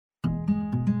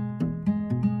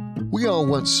We all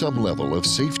want some level of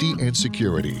safety and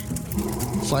security.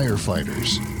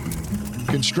 Firefighters,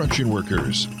 construction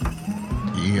workers,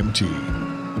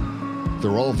 EMT.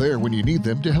 They're all there when you need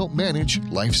them to help manage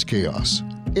life's chaos.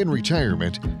 In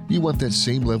retirement, you want that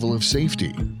same level of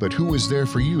safety, but who is there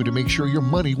for you to make sure your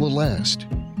money will last?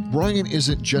 Brian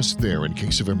isn't just there in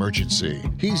case of emergency.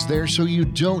 He's there so you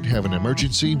don't have an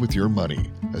emergency with your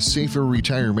money. A safer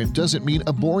retirement doesn't mean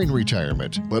a boring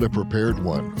retirement, but a prepared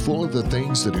one, full of the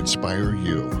things that inspire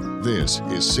you. This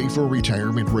is Safer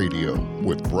Retirement Radio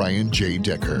with Brian J.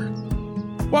 Decker.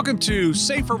 Welcome to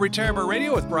Safer Retirement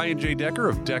Radio with Brian J. Decker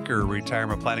of Decker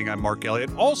Retirement Planning. I'm Mark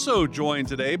Elliott. Also joined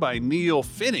today by Neil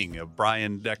Finning of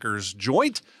Brian Decker's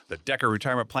Joint, the Decker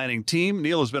Retirement Planning team.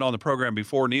 Neil has been on the program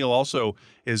before. Neil also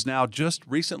is now just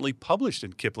recently published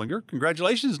in Kiplinger.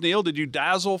 Congratulations, Neil. Did you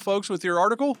dazzle folks with your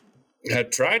article? I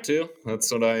try to.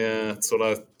 That's what I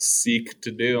seek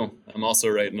to do. I'm also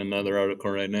writing another article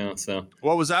right now. So,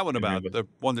 what was that one about? The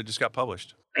one that just got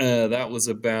published? That was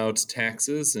about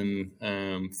taxes and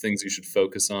things you should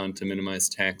focus on to minimize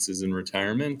taxes in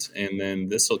retirement. And then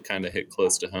this will kind of hit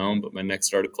close to home. But my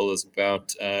next article is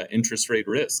about interest rate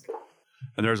risk.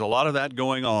 And there's a lot of that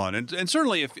going on. And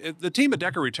certainly if the team at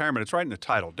Decker Retirement, it's right in the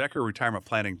title,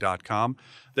 DeckerRetirementPlanning.com.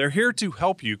 They're here to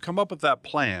help you come up with that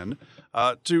plan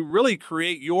to really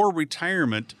create your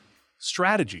retirement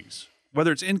strategies,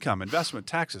 whether it's income, investment,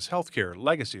 taxes, healthcare,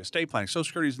 legacy, estate planning. Social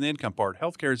Security is in the income part.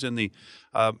 Healthcare is in the,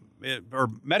 or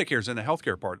Medicare is in the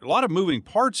healthcare part. A lot of moving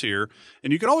parts here,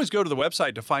 and you can always go to the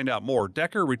website to find out more.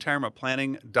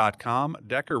 DeckerRetirementPlanning.com,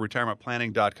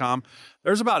 DeckerRetirementPlanning.com.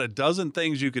 There's about a dozen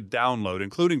things you could download,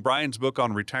 including Brian's book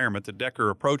on retirement, the Decker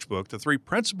Approach book, the 3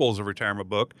 Principles of Retirement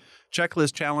book,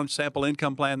 Checklist Challenge, Sample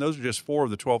Income Plan. Those are just 4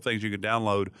 of the 12 things you can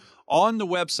download on the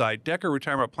website,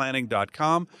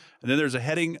 DeckerRetirementPlanning.com. And then there's a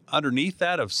heading underneath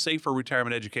that of Safer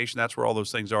Retirement Education. That's where all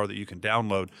those things are that you can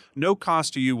download. No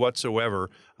cost to you whatsoever.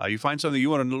 You find something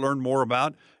you want to learn more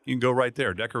about, you can go right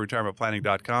there,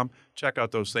 DeckerRetirementPlanning.com. Check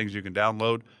out those things you can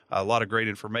download. A lot of great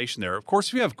information there. Of course,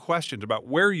 if you have questions about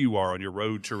where you are on your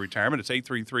road to retirement, it's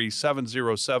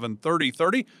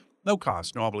 833-707-3030. No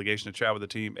cost, no obligation to chat with the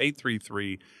team,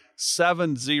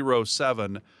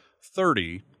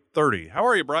 833-707-3030. How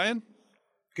are you, Brian?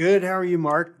 Good. How are you,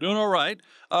 Mark? Doing all right.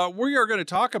 We are going to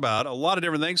talk about a lot of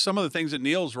different things. Some of the things that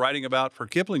Neil's writing about for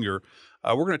Kiplinger.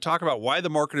 We're going to talk about why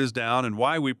the market is down and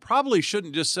why we probably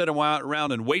shouldn't just sit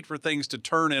around and wait for things to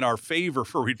turn in our favor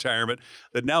for retirement,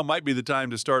 that now might be the time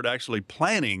to start actually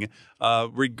planning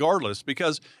regardless.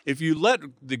 Because if you let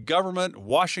the government,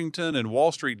 Washington, and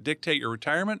Wall Street dictate your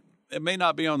retirement, it may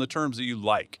not be on the terms that you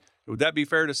like. Would that be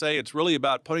fair to say? It's really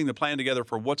about putting the plan together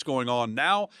for what's going on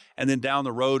now and then down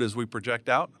the road as we project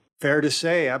out? Fair to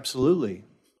say, absolutely.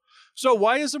 So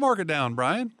why is the market down,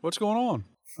 Brian? What's going on?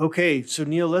 Okay, so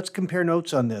Neil, let's compare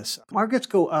notes on this. Markets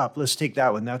go up. Let's take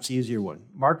that one. That's the easier one.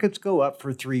 Markets go up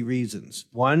for 3 reasons.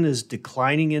 One is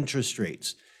declining interest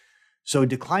rates. So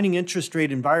declining interest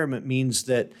rate environment means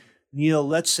that, Neil,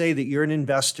 let's say that you're an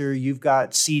investor. You've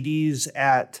got CDs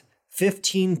at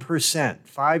 15%,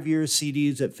 5-year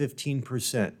CDs at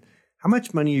 15%. How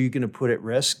much money are you going to put at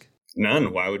risk?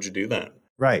 None. Why would you do that?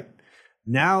 Right.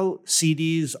 Now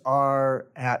CDs are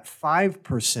at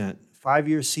 5%,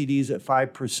 5-year CDs at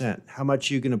 5%. How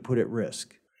much are you going to put at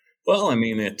risk? Well, I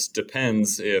mean, it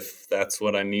depends. If that's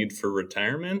what I need for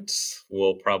retirement,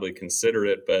 we'll probably consider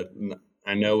it. But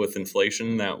I know with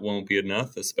inflation, that won't be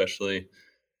enough, especially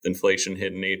inflation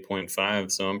hitting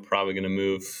 8.5. So I'm probably going to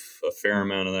move a fair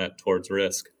amount of that towards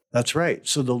risk. That's right.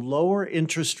 So the lower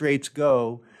interest rates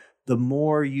go, the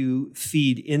more you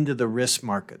feed into the risk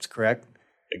markets, correct?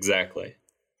 Exactly.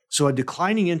 So a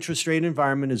declining interest rate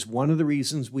environment is one of the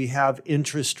reasons we have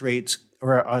interest rates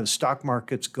or stock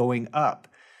markets going up.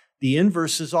 The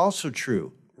inverse is also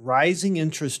true. Rising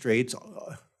interest rates,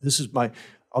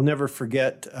 I'll never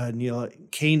forget, Neil,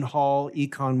 Kane Hall,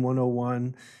 Econ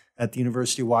 101 at the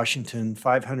University of Washington,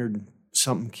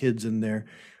 500-something kids in there.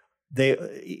 The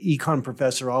econ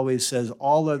professor always says,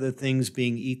 all other things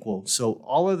being equal. So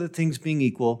all other things being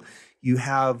equal, you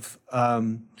have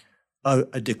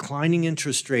a declining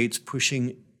interest rates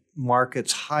pushing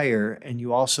markets higher, and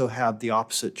you also have the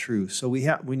opposite true. So we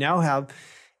now have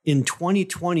in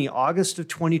 2020, August of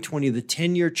 2020, the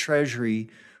 10-year Treasury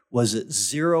was at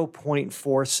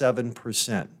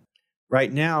 0.47%.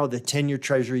 Right now, the 10-year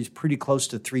Treasury is pretty close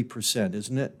to 3%,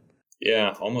 isn't it?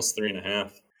 Yeah, almost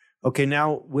 3.5. Okay,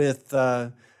 now with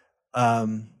the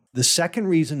second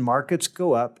reason markets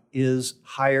go up is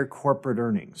higher corporate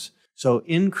earnings. So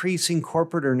increasing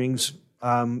corporate earnings,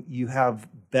 you have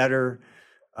better,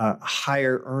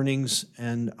 higher earnings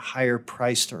and higher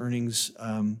price to earnings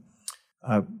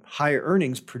higher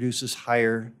earnings produces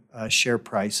higher share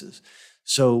prices.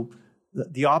 So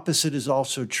the opposite is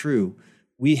also true.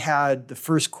 We had the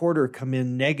first quarter come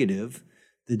in negative.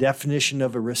 The definition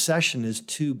of a recession is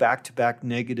 2 back-to-back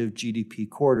negative GDP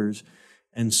quarters.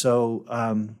 And so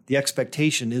the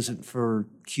expectation isn't for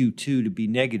Q2 to be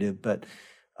negative, but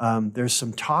there's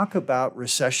some talk about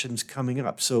recessions coming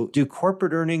up. So do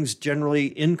corporate earnings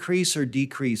generally increase or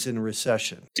decrease in a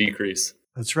recession? Decrease.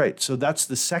 That's right. So that's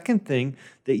the second thing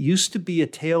that used to be a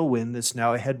tailwind that's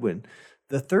now a headwind.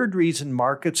 The third reason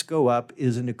markets go up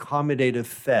is an accommodative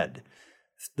Fed.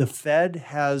 The Fed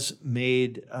has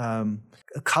made a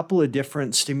couple of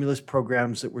different stimulus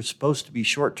programs that were supposed to be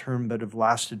short-term but have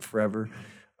lasted forever.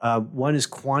 One is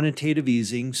quantitative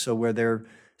easing, so where they're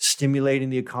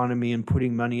stimulating the economy and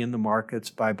putting money in the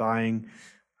markets by buying,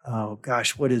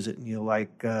 what is it, Neil,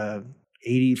 like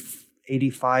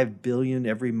 85 billion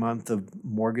every month of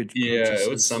mortgage purchases? Yeah,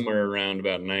 it was somewhere around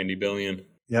about 90 billion.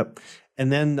 Yep.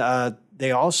 And then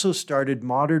they also started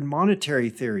modern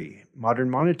monetary theory. Modern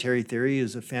monetary theory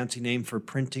is a fancy name for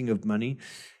printing of money.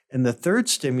 And the third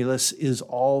stimulus is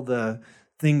all the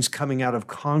things coming out of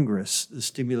Congress, the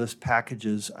stimulus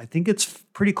packages. I think it's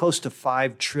pretty close to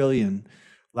 5 trillion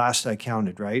last I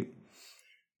counted, right?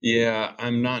 Yeah,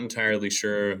 I'm not entirely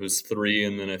sure. It was 3,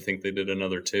 and then I think they did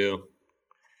another 2.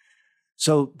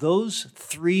 So those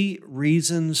 3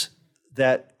 reasons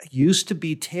that used to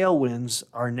be tailwinds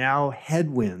are now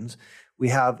headwinds. We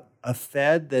have a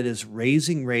Fed that is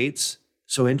raising rates,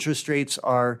 so interest rates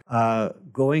are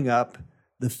going up.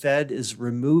 The Fed is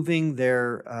removing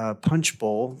their punch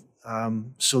bowl,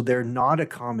 so they're not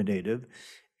accommodative.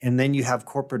 And then you have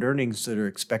corporate earnings that are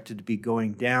expected to be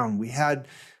going down. We had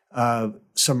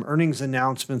some earnings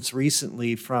announcements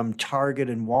recently from Target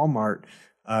and Walmart,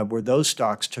 where those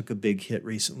stocks took a big hit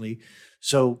recently.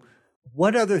 So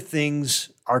what other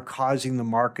things are causing the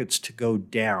markets to go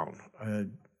down?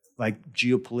 Like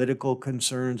geopolitical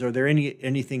concerns? Are there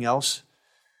anything else?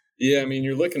 Yeah, I mean,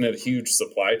 you're looking at huge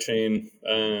supply chain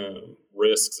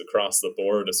risks across the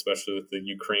board, especially with the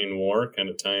Ukraine war kind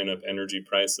of tying up energy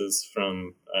prices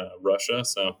from Russia.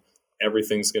 So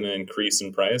everything's going to increase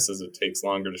in price as it takes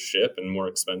longer to ship and more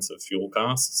expensive fuel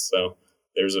costs. So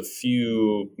there's a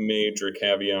few major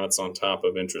caveats on top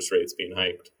of interest rates being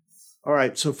hiked. All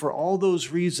right. So for all those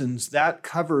reasons, that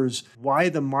covers why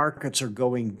the markets are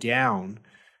going down.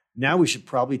 Now we should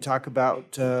probably talk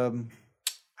about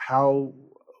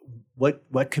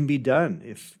what can be done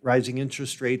if rising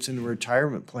interest rates in a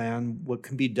retirement plan, what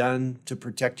can be done to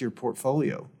protect your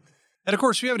portfolio. And of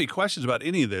course, if you have any questions about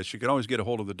any of this, you can always get a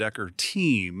hold of the Decker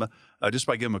team just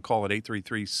by giving them a call at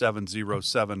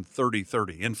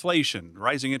 833-707-3030. Inflation,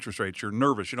 rising interest rates, you're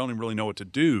nervous, you don't even really know what to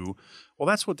do. Well,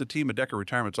 that's what the team at Decker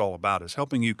Retirement's all about, is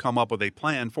helping you come up with a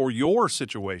plan for your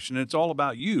situation. It's all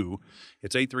about you.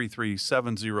 It's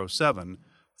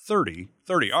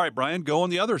 833-707-3030. All right, Brian, go on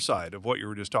the other side of what you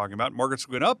were just talking about. Markets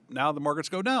went up, now the markets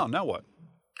go down. Now what?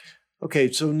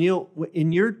 Okay, so Neil,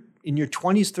 in your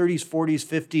 20s, 30s, 40s,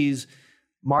 50s,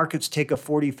 markets take a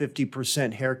 40,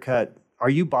 50% haircut. Are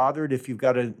you bothered if you've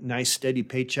got a nice steady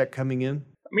paycheck coming in?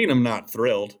 I mean, I'm not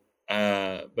thrilled,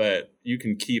 but you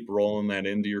can keep rolling that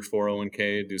into your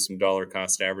 401k, do some dollar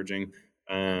cost averaging.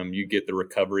 You get the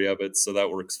recovery of it, so that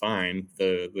works fine.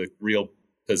 The real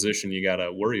position you got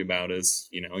to worry about is,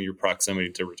 your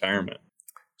proximity to retirement.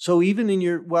 So even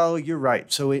you're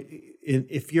right. So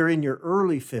if you're in your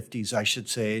early 50s, I should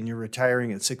say, and you're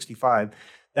retiring at 65,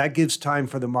 that gives time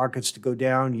for the markets to go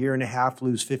down, year and a half,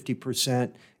 lose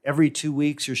 50%. Every 2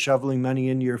 weeks, you're shoveling money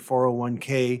into your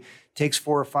 401k. Takes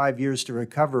 4 or 5 years to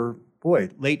recover. Boy,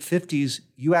 late 50s,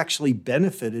 you actually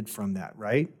benefited from that,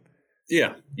 right?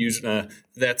 Yeah, usually,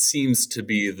 that seems to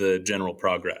be the general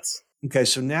progress. Okay,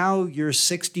 so now you're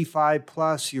 65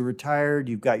 plus, you're retired,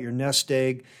 you've got your nest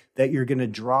egg that you're going to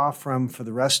draw from for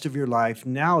the rest of your life.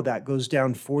 Now that goes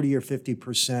down 40 or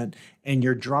 50%, and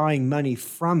you're drawing money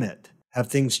from it. Have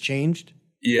things changed?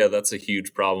 Yeah, that's a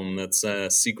huge problem. That's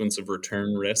a sequence of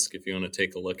return risk, if you want to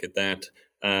take a look at that.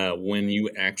 When you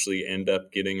actually end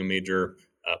up getting a major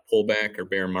pullback or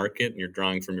bear market and you're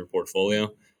drawing from your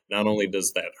portfolio, not only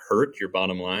does that hurt your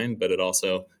bottom line, but it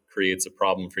also creates a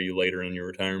problem for you later in your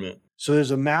retirement. So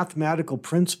there's a mathematical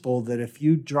principle that if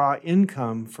you draw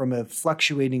income from a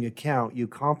fluctuating account, you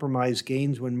compromise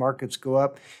gains when markets go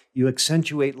up, you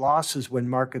accentuate losses when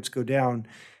markets go down.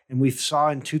 And we saw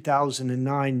in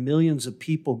 2009 millions of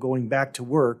people going back to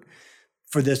work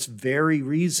for this very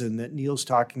reason that Neil's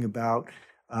talking about,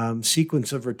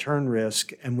 sequence of return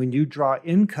risk. And when you draw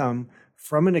income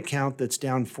from an account that's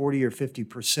down 40 or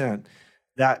 50%,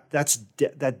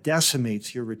 that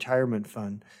decimates your retirement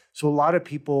fund. So a lot of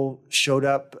people showed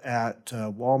up at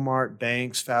Walmart,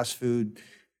 banks, fast food.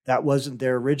 That wasn't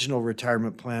their original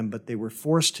retirement plan, but they were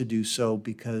forced to do so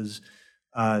because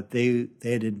they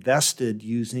had invested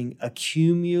using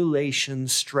accumulation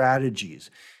strategies.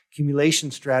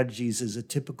 Accumulation strategies is a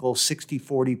typical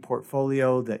 60-40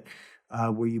 portfolio that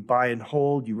where you buy and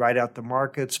hold, you ride out the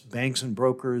markets. Banks and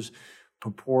brokers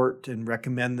purport and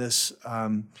recommend this.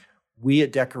 We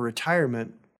at Decker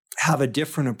Retirement have a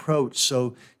different approach.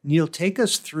 So Neil, take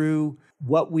us through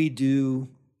what we do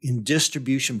in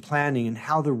distribution planning and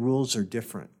how the rules are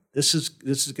different. This is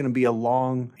going to be a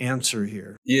long answer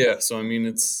here. Yeah, so I mean,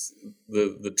 it's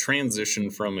the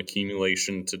transition from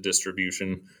accumulation to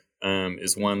distribution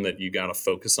is one that you got to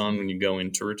focus on when you go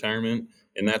into retirement,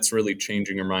 and that's really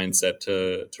changing your mindset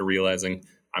to realizing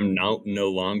I'm no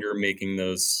longer making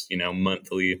those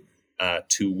monthly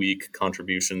 2-week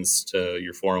contributions to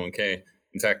your 401k.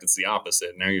 In fact, it's the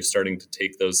opposite. Now you're starting to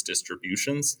take those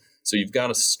distributions. So you've got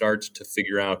to start to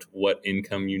figure out what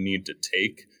income you need to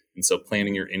take. And so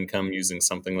planning your income using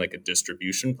something like a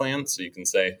distribution plan. So you can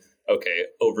say, okay,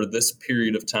 over this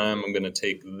period of time, I'm going to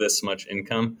take this much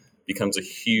income, becomes a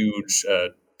huge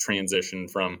transition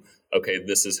from, okay,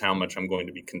 this is how much I'm going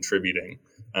to be contributing.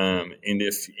 And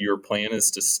if your plan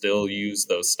is to still use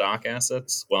those stock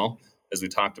assets, well, as we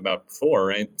talked about before,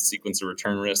 right, sequence of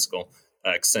return risk will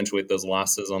accentuate those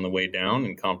losses on the way down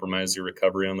and compromise your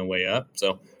recovery on the way up.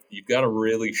 So you've got to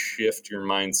really shift your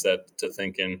mindset to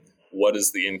thinking, what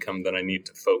is the income that I need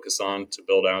to focus on to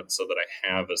build out so that I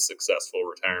have a successful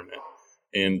retirement?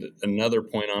 And another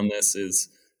point on this is,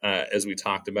 as we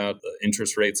talked about, the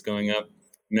interest rates going up.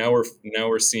 Now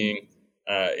we're seeing,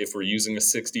 if we're using a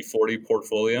 60-40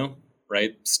 portfolio,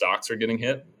 right, stocks are getting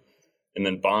hit, and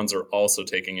then bonds are also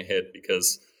taking a hit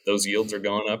because those yields are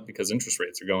going up because interest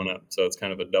rates are going up. So it's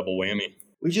kind of a double whammy.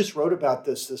 We just wrote about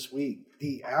this week.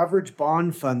 The average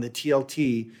bond fund, the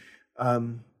TLT,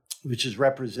 which is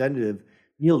representative,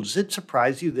 Neil, does it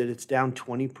surprise you that it's down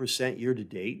 20% year to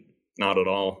date? Not at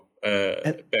all.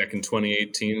 Back in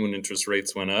 2018, when interest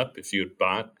rates went up, if you had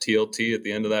bought TLT at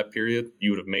the end of that period,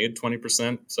 you would have made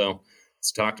 20%. So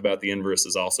it's talked about the inverse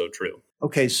is also true.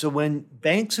 Okay, so when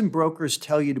banks and brokers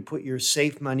tell you to put your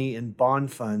safe money in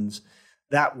bond funds,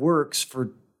 that works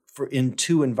for in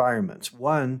two environments.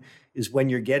 One is when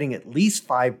you're getting at least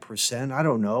 5%, I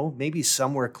don't know, maybe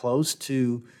somewhere close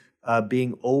to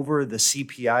being over the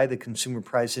CPI, the Consumer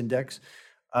Price Index.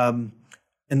 And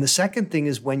the second thing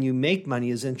is when you make money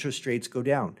as interest rates go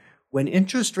down. When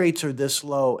interest rates are this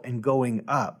low and going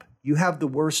up, you have the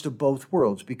worst of both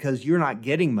worlds because you're not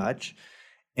getting much.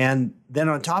 And then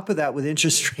on top of that, with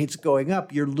interest rates going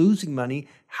up, you're losing money.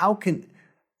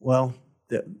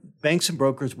 The banks and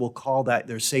brokers will call that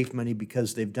their safe money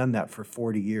because they've done that for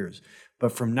 40 years.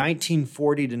 But from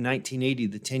 1940 to 1980,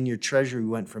 the 10-year Treasury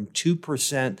went from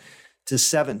 2% to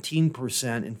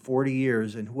 17% in 40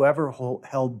 years. And whoever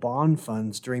held bond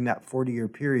funds during that 40-year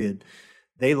period,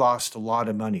 they lost a lot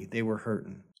of money. They were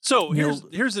hurting. So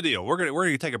here's the deal. We're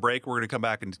gonna take a break. We're gonna come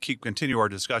back and continue our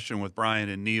discussion with Brian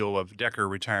and Neil of Decker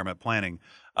Retirement Planning,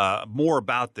 more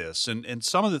about this and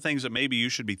some of the things that maybe you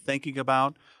should be thinking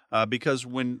about, because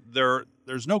when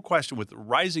there's no question with the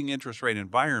rising interest rate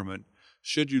environment,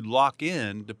 should you lock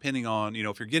in depending on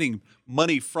if you're getting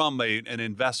money from an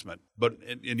investment, but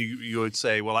and you would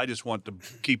say, well, I just want to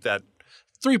keep that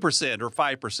 3% or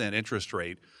 5% interest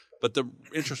rate, but the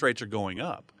interest rates are going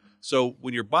up. So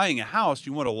when you're buying a house,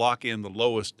 you want to lock in the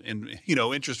lowest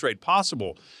interest rate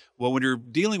possible. Well, when you're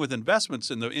dealing with investments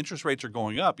and the interest rates are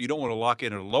going up, you don't want to lock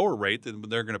in at a lower rate than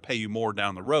they're going to pay you more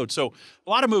down the road. So a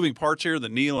lot of moving parts here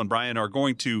that Neil and Brian are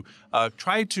going to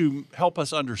try to help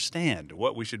us understand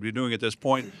what we should be doing at this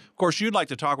point. Of course, you'd like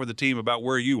to talk with the team about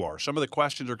where you are. Some of the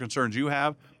questions or concerns you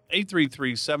have,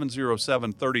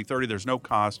 833-707-3030. There's no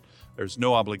cost. There's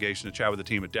no obligation to chat with the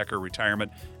team at Decker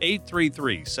Retirement.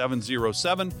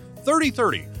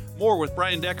 833-707-3030. More with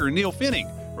Brian Decker and Neil Finning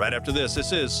right after this.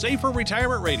 This is Safer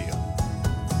Retirement Radio.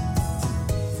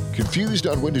 Confused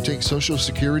on when to take Social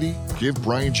Security? Give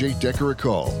Brian J. Decker a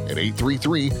call at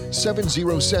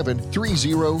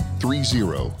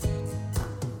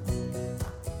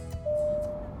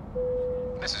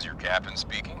 833-707-3030. This is your captain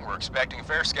speaking. We're expecting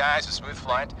fair skies, a smooth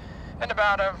flight, and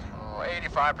about a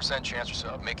 85% chance or so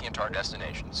of making it to our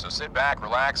destination. So sit back,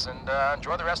 relax, and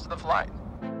enjoy the rest of the flight.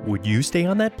 Would you stay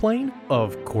on that plane?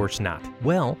 Of course not.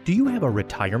 Well, do you have a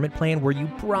retirement plan where you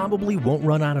probably won't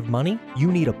run out of money?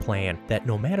 You need a plan that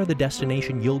no matter the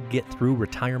destination, you'll get through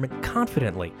retirement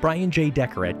confidently. Brian J.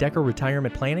 Decker at Decker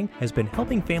Retirement Planning has been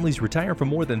helping families retire for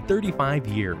more than 35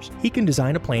 years. He can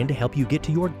design a plan to help you get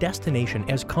to your destination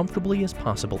as comfortably as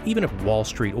possible, even if Wall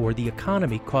Street or the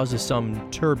economy causes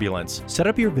some turbulence. Set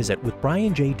up your visit with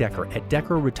Brian J. Decker at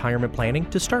Decker Retirement Planning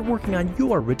to start working on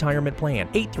your retirement plan.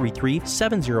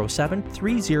 833-707-3030.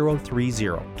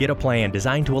 Get a plan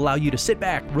designed to allow you to sit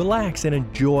back, relax, and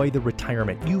enjoy the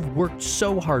retirement you've worked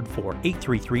so hard for.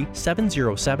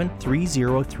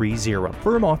 833-707-3030.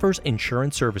 Firm offers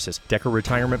insurance services. Decker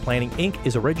Retirement Planning, Inc.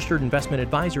 is a registered investment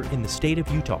advisor in the state of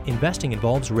Utah. Investing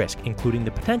involves risk, including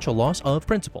the potential loss of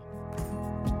principal.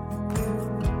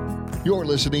 You're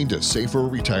listening to Safer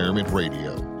Retirement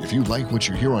Radio. If you like what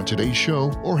you hear on today's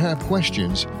show or have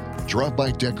questions, drop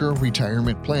by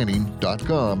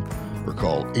DeckerRetirementPlanning.com or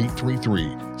call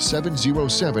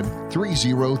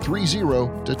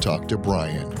 833-707-3030 to talk to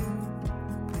Brian.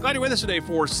 Glad you're with us today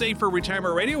for Safer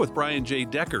Retirement Radio with Brian J.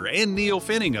 Decker and Neil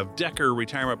Finning of Decker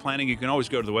Retirement Planning. You can always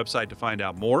go to the website to find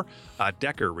out more,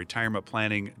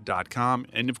 DeckerRetirementPlanning.com.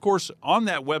 And of course, on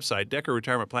that website,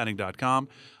 DeckerRetirementPlanning.com,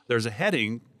 there's a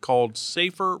heading called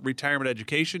Safer Retirement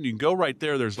Education. You can go right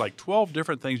there. There's like 12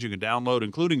 different things you can download,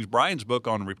 including Brian's book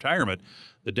on retirement,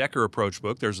 the Decker Approach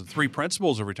book. There's the 3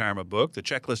 Principles of Retirement book. The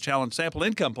Checklist Challenge Sample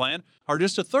Income Plan are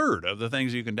just a third of the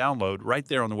things you can download right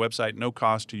there on the website. No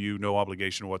cost to you, no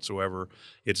obligation whatsoever.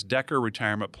 It's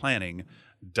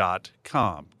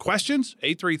DeckerRetirementPlanning.com. Questions?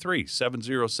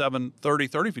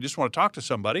 833-707-3030. If you just want to talk to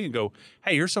somebody and go,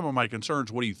 hey, here's some of my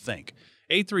concerns. What do you think?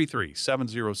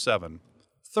 833-707-3030.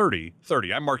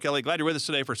 I'm Mark Elliott. Glad you're with us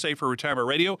today for Safer Retirement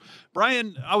Radio.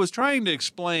 Brian, I was trying to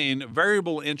explain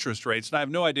variable interest rates, and I have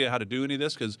no idea how to do any of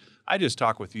this because I just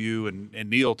talked with you and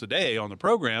Neil today on the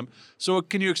program. So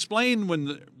can you explain when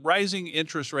the rising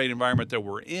interest rate environment that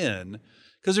we're in,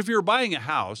 because if you're buying a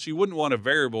house, you wouldn't want a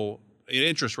variable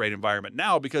interest rate environment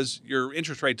now because your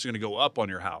interest rate is going to go up on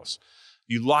your house.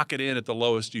 You lock it in at the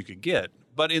lowest you could get.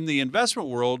 But in the investment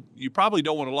world, you probably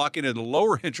don't want to lock in at a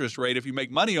lower interest rate. If you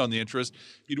make money on the interest,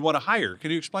 you'd want to higher.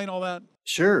 Can you explain all that?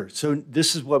 Sure. So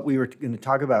this is what we were going to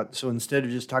talk about. So instead of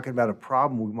just talking about a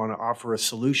problem, we want to offer a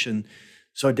solution.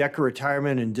 So at Decker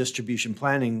Retirement and Distribution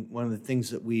Planning, one of the things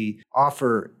that we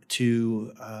offer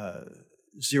to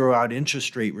zero out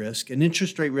interest rate risk. And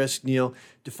interest rate risk, Neil,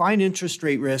 define interest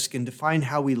rate risk and define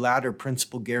how we ladder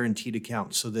principal guaranteed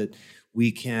accounts so that we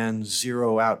can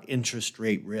zero out interest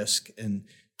rate risk and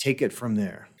take it from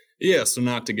there. Yeah, so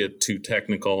not to get too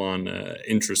technical on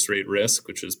interest rate risk,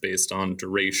 which is based on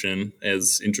duration.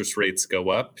 As interest rates go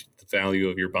up, the value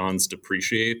of your bonds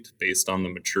depreciate based on the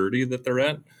maturity that they're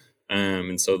at.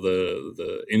 And so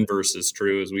the inverse is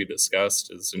true, as we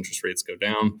discussed. As interest rates go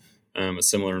down, a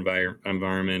similar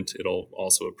environment, it'll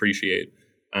also appreciate.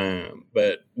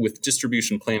 But with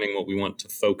distribution planning, what we want to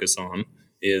focus on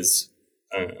is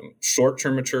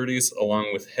short-term maturities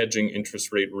along with hedging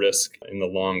interest rate risk in the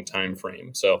long time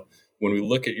frame. So when we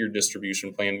look at your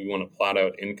distribution plan, we want to plot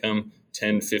out income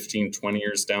 10, 15, 20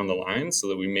 years down the line so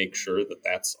that we make sure that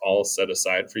that's all set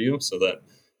aside for you so that,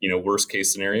 worst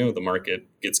case scenario, the market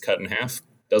gets cut in half,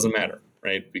 doesn't matter,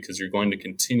 right? Because you're going to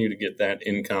continue to get that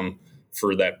income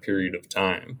for that period of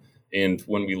time. And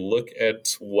when we look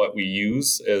at what we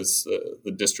use as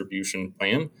the distribution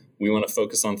plan, we want to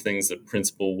focus on things that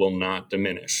principal will not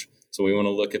diminish. So we want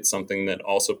to look at something that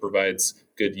also provides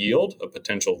good yield, a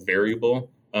potential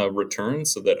variable return,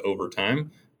 so that over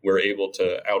time we're able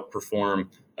to outperform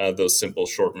those simple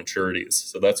short maturities.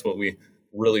 So that's what we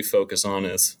really focus on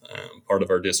as part of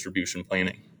our distribution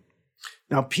planning.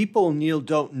 Now, people, Neil,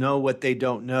 don't know what they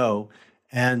don't know.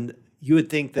 And you would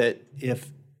think that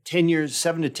if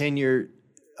 7 to 10 year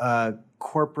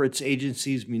corporates,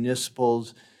 agencies,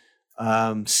 municipals,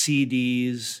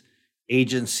 CDs,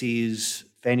 agencies,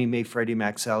 Fannie Mae, Freddie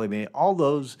Mac, Sallie Mae, all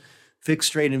those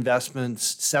fixed rate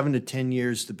investments, 7 to 10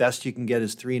 years, the best you can get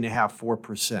is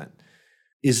 3.5%,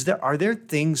 4%. Are there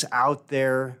things out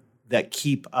there that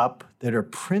keep up that are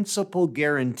principal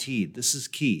guaranteed? This is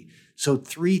key. So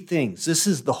 3 things. This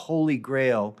is the holy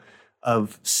grail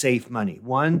of safe money.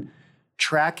 1,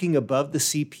 tracking above the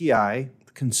CPI,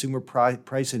 the Consumer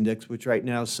Price Index, which right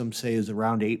now some say is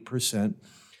around 8%.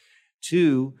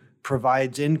 2,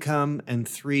 provides income, and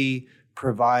 3,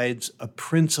 provides a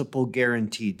principal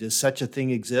guarantee. Does such a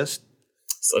thing exist?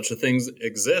 Such a thing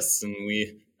exists, and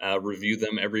we review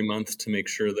them every month to make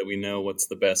sure that we know what's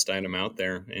the best item out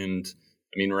there. And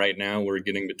I mean, right now we're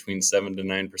getting between 7 to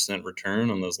 9% return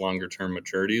on those longer term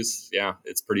maturities. Yeah,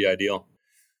 it's pretty ideal.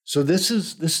 So this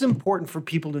is important for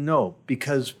people to know,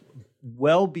 because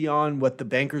well beyond what the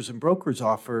bankers and brokers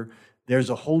offer, there's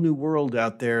a whole new world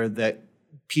out there that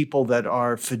people that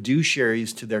are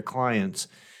fiduciaries to their clients.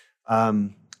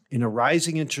 In a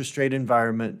rising interest rate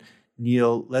environment,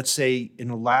 Neil, let's say in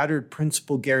a laddered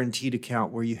principal guaranteed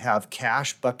account where you have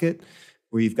cash bucket,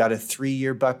 where you've got a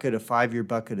 3-year bucket, a 5-year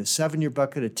bucket, a 7-year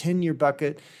bucket, a 10-year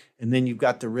bucket, and then you've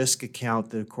got the risk account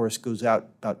that, of course, goes out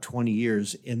about 20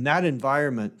 years. In that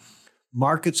environment,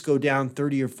 markets go down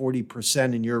 30 or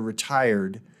 40% and you're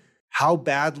retired. How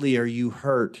badly are you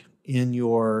hurt in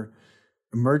your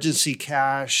emergency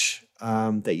cash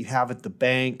that you have at the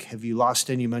bank? Have you lost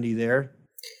any money there?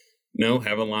 No,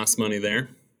 haven't lost money there.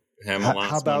 Haven't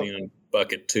lost money on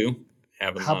bucket 2.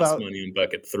 Haven't lost money on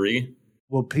bucket 3.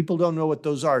 Well, people don't know what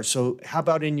those are. So how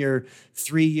about in your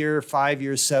 3-year,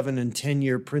 5-year, 7 and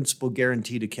 10-year principal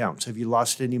guaranteed accounts? Have you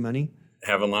lost any money?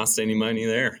 Haven't lost any money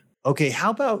there. Okay, how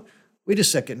about, wait a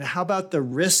second, how about the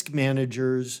risk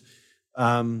managers?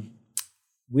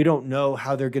 We don't know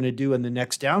how they're going to do in the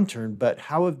next downturn, but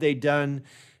how have they done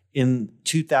in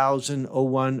 2000,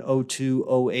 01,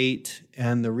 02, 08,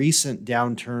 and the recent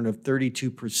downturn of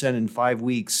 32% in 5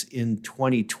 weeks in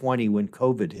 2020 when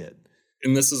COVID hit?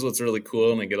 And this is what's really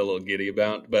cool and I get a little giddy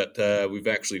about, but we've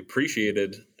actually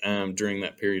appreciated during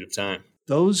that period of time.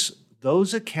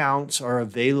 Those accounts are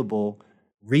available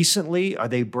recently. Are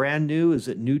they brand new? Is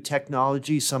it new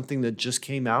technology, something that just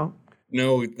came out?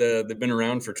 No, they've been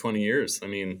around for 20 years. I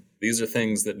mean, these are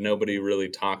things that nobody really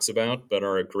talks about, but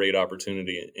are a great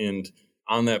opportunity. And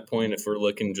on that point, if we're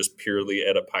looking just purely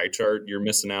at a pie chart, you're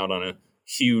missing out on a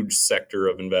huge sector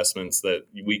of investments that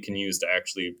we can use to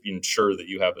actually ensure that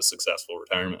you have a successful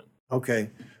retirement. Okay.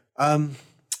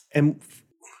 And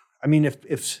I mean,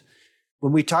 if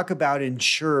when we talk about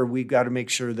insure, we've got to make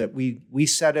sure that we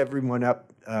set everyone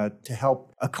up to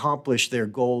help accomplish their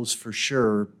goals for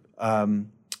sure.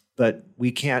 But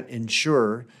we can't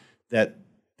ensure that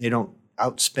they don't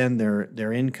outspend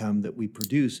their income that we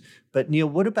produce. But Neil,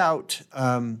 what about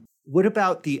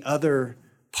the other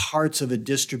parts of a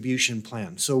distribution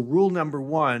plan? So rule number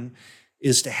 1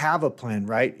 is to have a plan,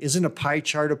 right? Isn't a pie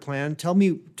chart a plan? Tell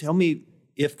me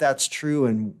if that's true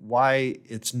and why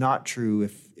it's not true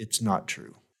if it's not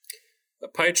true. A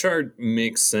pie chart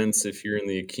makes sense if you're in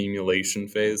the accumulation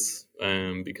phase,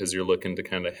 because you're looking to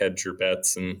kind of hedge your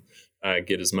bets and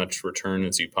get as much return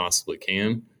as you possibly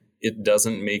can. It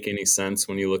doesn't make any sense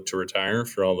when you look to retire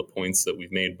for all the points that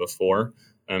we've made before.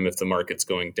 If the market's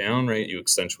going down, right, you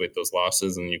accentuate those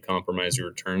losses and you compromise your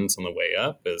returns on the way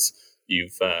up as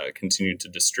you've continued to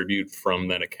distribute from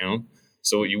that account.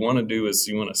 So what you want to do is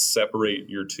you want to separate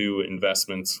your two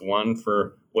investments, one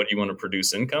for what you want to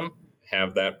produce income,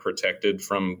 have that protected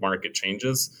from market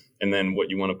changes, and then what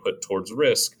you want to put towards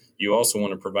risk, you also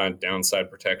want to provide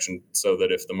downside protection so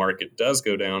that if the market does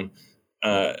go down,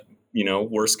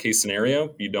 worst case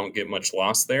scenario, you don't get much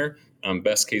loss there.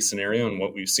 Best case scenario, and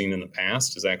what we've seen in the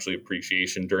past, is actually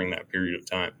appreciation during that period of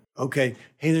time. Okay.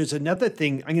 Hey, there's another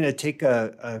thing. I'm going to take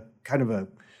a kind of a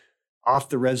off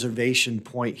the reservation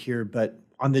point here, but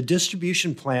on the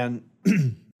distribution plan,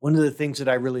 one of the things that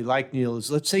I really like, Neil, is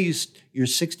let's say you're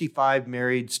 65,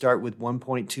 married, start with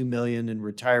 $1.2 million in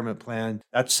retirement plan.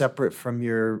 That's separate from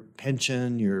your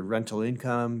pension, your rental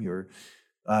income, your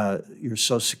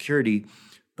Social Security.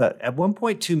 But at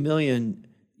 $1.2 million,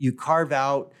 you carve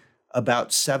out about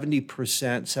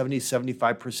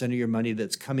 75% of your money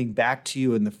that's coming back to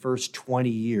you in the first 20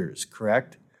 years,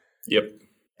 correct? Yep.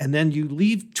 And then you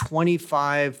leave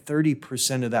 25,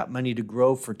 30% of that money to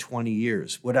grow for 20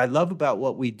 years. What I love about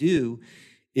what we do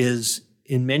is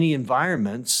in many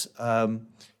environments,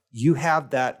 you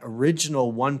have that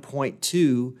original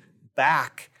 1.2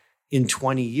 back in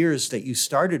 20 years that you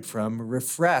started from,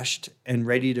 refreshed and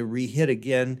ready to re-hit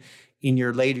again in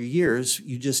your later years.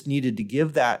 You just needed to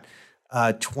give that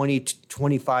 20,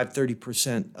 25,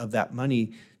 30% of that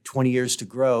money 20 years to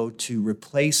grow to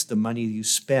replace the money you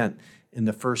spent in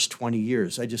the first 20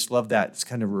 years. I just love that. It's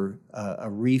kind of a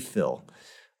refill.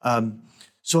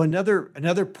 So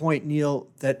another point, Neil,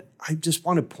 that I just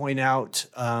want to point out,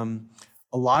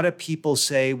 a lot of people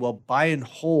say, well, buy and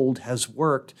hold has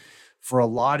worked for a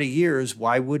lot of years.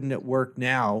 Why wouldn't it work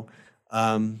now?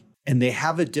 And they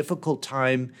have a difficult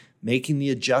time making the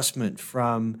adjustment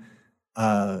from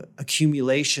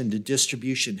accumulation to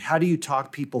distribution. How do you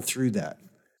talk people through that?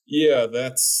 Yeah,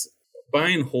 that's buy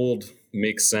and hold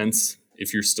makes sense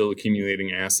if you're still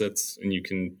accumulating assets and you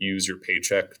can use your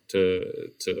paycheck to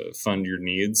fund your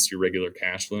needs, your regular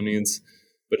cash flow needs.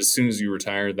 But as soon as you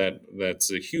retire,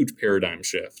 that's a huge paradigm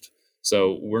shift.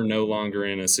 So we're no longer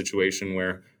in a situation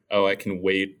where oh, I can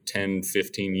wait 10,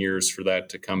 15 years for that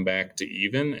to come back to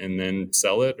even and then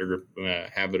sell it or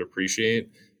have it appreciate,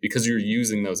 because you're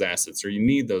using those assets or you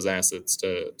need those assets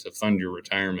to fund your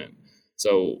retirement.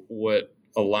 So what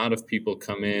a lot of people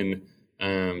come in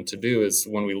to do is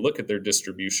when we look at their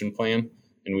distribution plan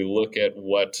and we look at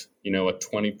what, a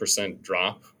 20%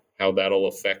 drop, how that'll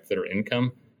affect their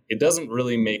income, it doesn't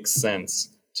really make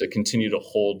sense to continue to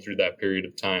hold through that period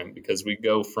of time, because we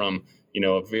go from,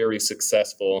 a very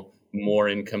successful, more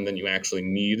income than you actually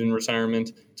need in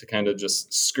retirement to kind of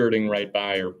just skirting right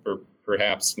by or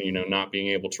perhaps, not being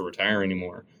able to retire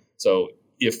anymore. So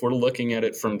if we're looking at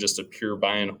it from just a pure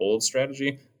buy and hold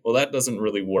strategy, well, that doesn't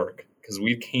really work, because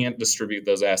we can't distribute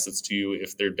those assets to you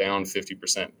if they're down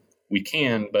 50%. We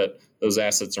can, but those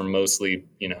assets are mostly,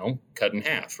 cut in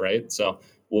half, right? So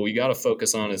what we got to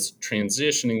focus on is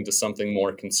transitioning to something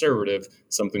more conservative,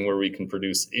 something where we can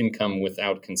produce income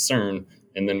without concern,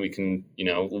 and then we can,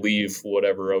 leave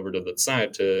whatever over to the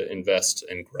side to invest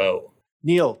and grow.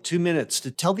 Neil, 2 minutes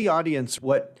to tell the audience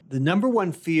what the number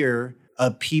one fear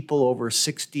of people over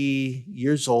 60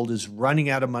 years old is: running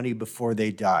out of money before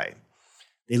they die.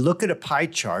 They look at a pie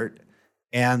chart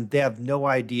and they have no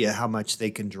idea how much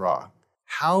they can draw.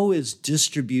 How is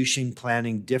distribution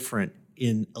planning different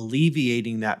in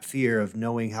alleviating that fear of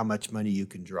knowing how much money you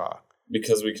can draw?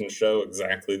 Because we can show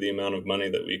exactly the amount of money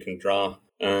that we can draw.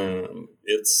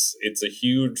 It's a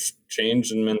huge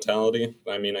change in mentality.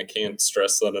 I mean, I can't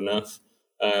stress that enough.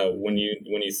 When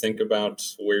you think about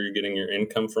where you're getting your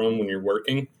income from when you're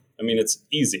working, I mean, it's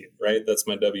easy, right? That's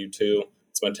my W-2.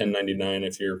 It's my 1099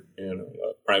 if you're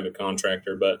a private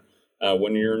contractor. But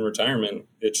when you're in retirement,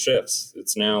 it shifts.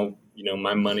 It's now,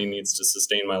 my money needs to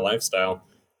sustain my lifestyle.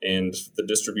 And the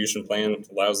distribution plan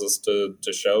allows us to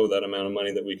show that amount of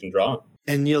money that we can draw.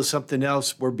 And Neil, something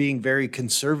else, we're being very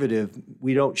conservative.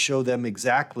 We don't show them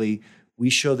exactly.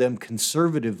 We show them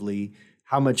conservatively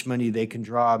how much money they can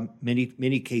draw.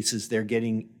 Many cases, they're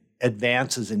getting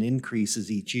advances and increases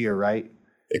each year, right?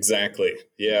 Exactly.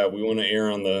 Yeah, we want to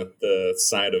err on the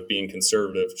side of being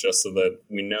conservative, just so that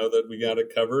we know that we got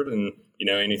it covered, and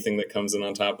anything that comes in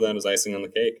on top of that is icing on the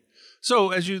cake. So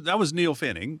that was Neil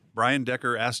Finning. Brian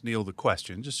Decker asked Neil the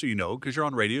question, just so you know, because you're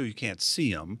on radio, you can't see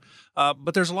him.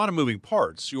 But there's a lot of moving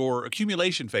parts. Your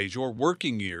accumulation phase, your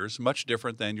working years, much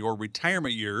different than your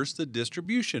retirement years, the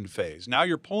distribution phase. Now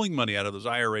you're pulling money out of those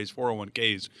IRAs,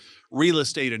 401ks, real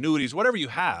estate, annuities, whatever you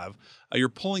have. You're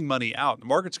pulling money out. The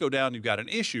markets go down, you've got an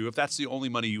issue if that's the only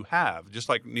money you have. Just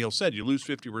like Neil said, you lose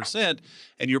 50%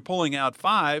 and you're pulling out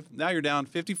 5%, now you're down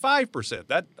 55%.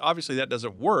 That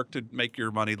doesn't work to make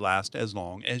your money last as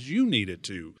long as you need it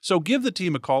to. So give the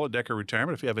team a call at Decker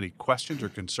Retirement if you have any questions or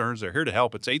concerns. They're here to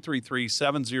help. It's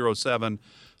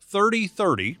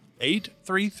 833-707-3030.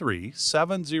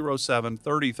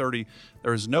 833-707-3030.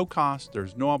 There is no cost,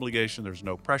 there's no obligation, there's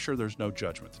no pressure, there's no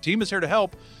judgment. The team is here to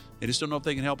help. They just don't know if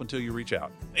they can help until you reach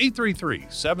out.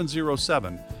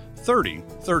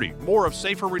 833-707-3030. More of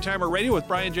Safer Retirement Radio with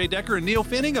Brian J. Decker and Neil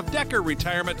Finning of Decker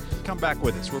Retirement. Come back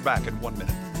with us. We're back in 1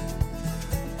 minute.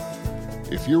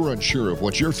 If you're unsure of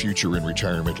what your future in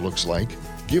retirement looks like,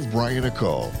 give Brian a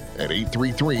call at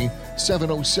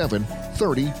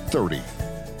 833-707-3030.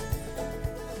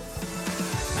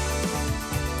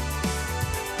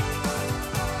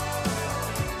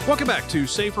 Welcome back to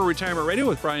Safer Retirement Radio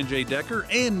with Brian J. Decker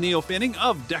and Neil Finning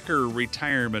of Decker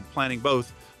Retirement Planning,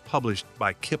 both published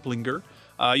by Kiplinger.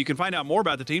 You can find out more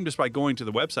about the team just by going to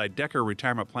the website,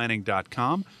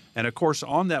 DeckerRetirementPlanning.com. And, of course,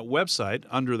 on that website,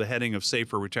 under the heading of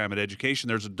Safer Retirement Education,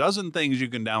 there's a dozen things you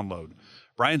can download.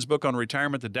 Brian's book on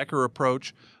retirement, The Decker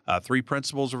Approach, 3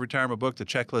 Principles of Retirement book, the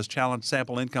Checklist Challenge,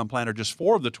 Sample Income Planner, just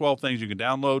 4 of the 12 things you can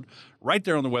download right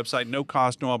there on the website. No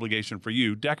cost, no obligation for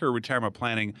you.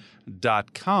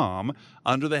 DeckerRetirementPlanning.com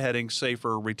under the heading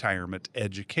Safer Retirement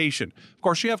Education. Of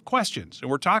course, you have questions, and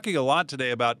we're talking a lot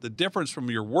today about the difference from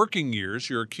your working years,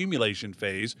 your accumulation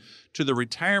phase, to the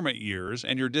retirement years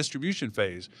and your distribution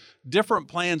phase. Different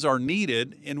plans are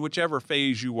needed in whichever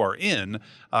phase you are in.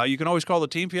 You can always call the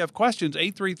team if you have questions,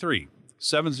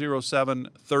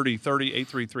 833-707-3030,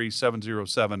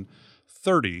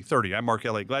 833-707-3030. I'm Mark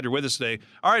Elliott. Glad you're with us today.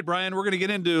 All right, Brian, we're going to get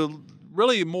into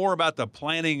really more about the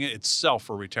planning itself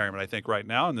for retirement, I think, right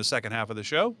now in the second half of the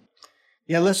show.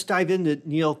 Yeah, let's dive into,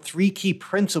 Neil, 3 key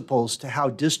principles to how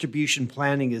distribution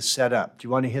planning is set up. Do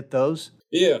you want to hit those?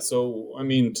 Yeah, so,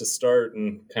 to start,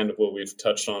 and kind of what we've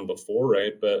touched on before,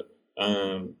 right, but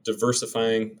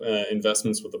diversifying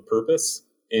investments with a purpose.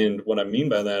 And what I mean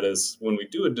by that is when we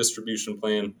do a distribution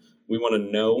plan, we want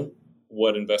to know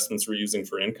what investments we're using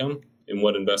for income and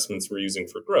what investments we're using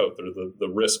for growth, or the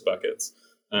risk buckets.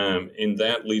 And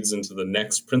that leads into the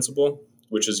next principle,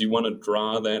 which is you want to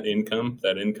draw that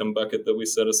income bucket that we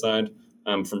set aside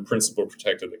from principal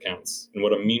protected accounts. And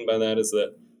what I mean by that is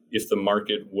that if the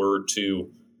market were to,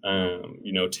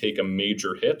 take a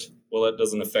major hit, well, that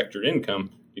doesn't affect your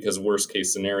income because worst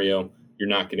case scenario, you're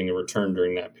not getting a return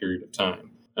during that period of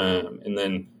time. And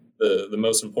then the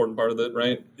most important part of it,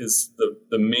 right, is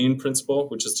the main principle,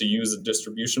 which is to use a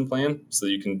distribution plan so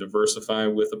that you can diversify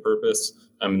with a purpose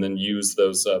and then use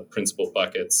those principal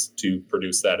buckets to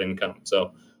produce that income.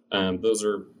 So those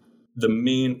are the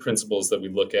main principles that we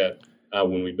look at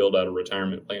when we build out a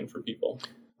retirement plan for people.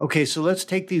 Okay, so let's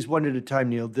take these one at a time,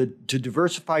 Neil. To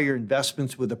diversify your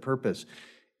investments with a purpose.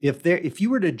 If you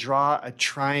were to draw a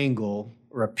triangle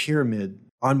or a pyramid,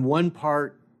 on one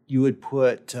part you would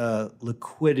put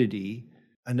liquidity,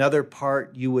 another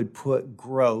part you would put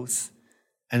growth,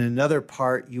 and another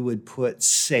part you would put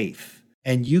safe.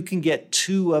 And you can get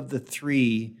two of the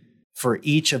three for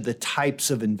each of the types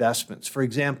of investments. For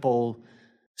example,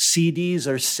 CDs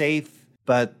are safe,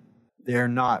 but they're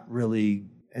not really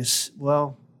as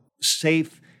well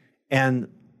safe, and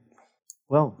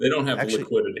they don't have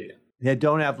liquidity. They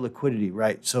don't have liquidity,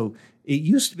 right? So it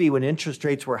used to be when interest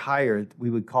rates were higher, we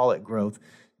would call it growth.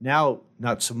 Now,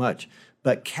 not so much.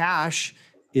 But cash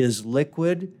is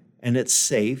liquid and it's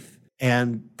safe.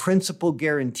 And principal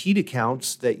guaranteed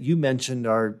accounts that you mentioned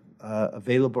are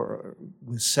available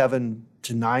with 7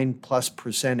 to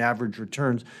 9+% average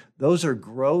returns. Those are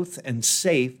growth and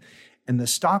safe. And the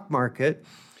stock market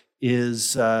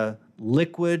is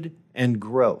liquid and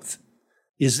growth.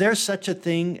 Is there such a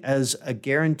thing as a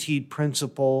guaranteed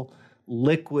principal,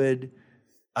 liquid,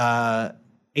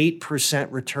 8%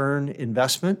 return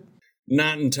investment?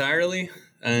 Not entirely.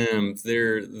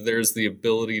 There's the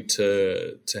ability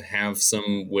to have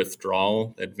some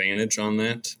withdrawal advantage on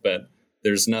that, but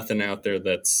there's nothing out there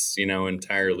that's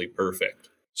entirely perfect.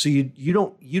 So you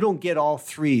don't get all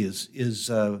three is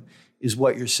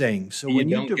what you're saying. So when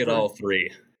you don't get all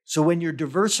three. So when you're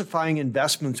diversifying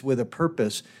investments with a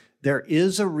purpose, there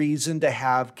is a reason to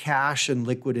have cash and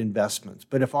liquid investments.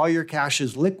 But if all your cash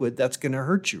is liquid, that's going to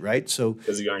hurt you, right? So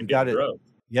because you aren't getting growth.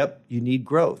 Yep, you need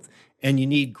growth, and you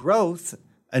need growth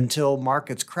until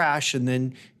markets crash, and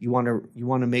then you want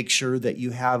to make sure that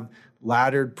you have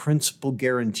laddered principal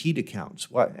guaranteed accounts.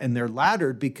 And they're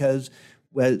laddered because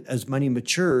as money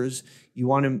matures, you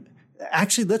want to.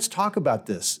 Actually, let's talk about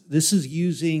this. This is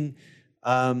using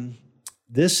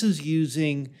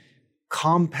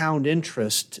compound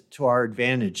interest to our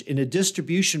advantage. In a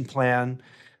distribution plan,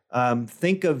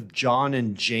 think of John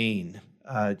and Jane.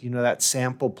 That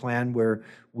sample plan where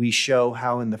we show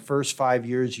how in the first 5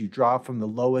 years you draw from the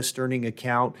lowest earning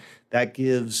account. That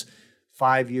gives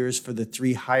 5 years for the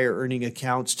 3 higher earning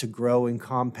accounts to grow and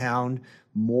compound,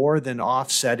 more than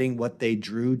offsetting what they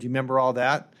drew. Do you remember all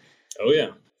that? Oh,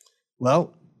 yeah.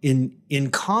 Well, in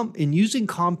using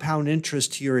compound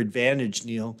interest to your advantage,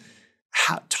 Neil,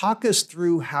 talk us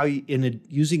through how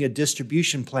using a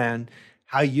distribution plan,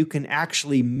 how you can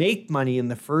actually make money in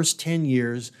the first 10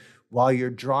 years while you're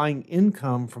drawing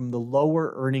income from the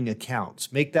lower earning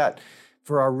accounts. Make that,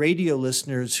 for our radio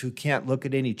listeners who can't look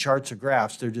at any charts or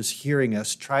graphs, they're just hearing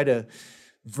us, try to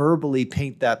verbally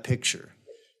paint that picture.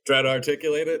 Try to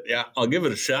articulate it? Yeah, I'll give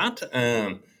it a shot.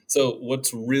 So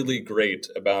what's really great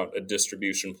about a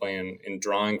distribution plan in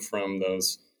drawing from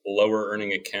those lower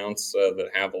earning accounts that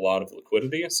have a lot of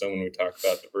liquidity. So when we talk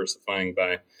about diversifying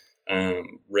by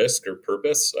risk or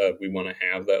purpose, we want to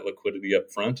have that liquidity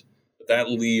up front. But that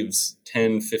leaves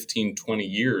 10, 15, 20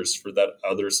 years for that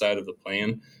other side of the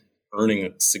plan, earning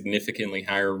a significantly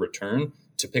higher return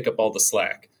to pick up all the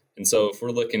slack. And so if we're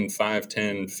looking 5,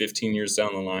 10, 15 years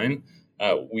down the line,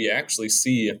 we actually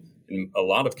see in a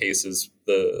lot of cases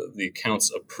the accounts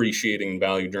appreciating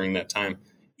value during that time,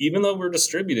 even though we're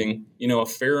distributing, a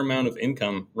fair amount of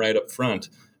income right up front.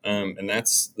 And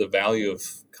that's the value of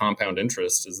compound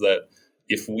interest, is that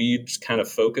if we just kind of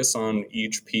focus on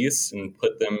each piece and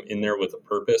put them in there with a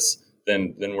purpose,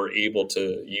 then we're able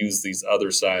to use these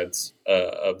other sides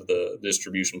of the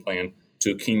distribution plan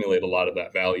to accumulate a lot of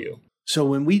that value. So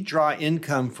when we draw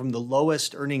income from the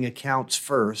lowest earning accounts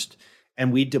first,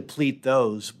 and we deplete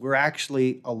those, we're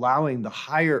actually allowing the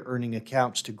higher earning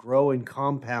accounts to grow and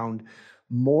compound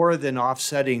more than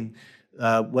offsetting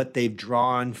what they've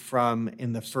drawn from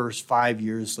in the first 5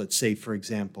 years, let's say, for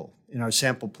example. In our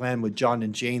sample plan with John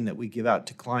and Jane that we give out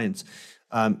to clients,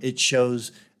 it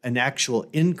shows an actual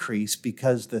increase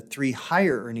because the 3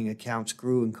 higher earning accounts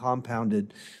grew and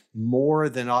compounded more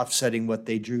than offsetting what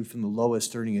they drew from the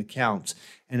lowest earning accounts.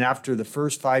 And after the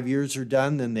first 5 years are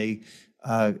done, then they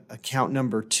account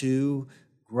number 2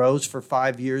 grows for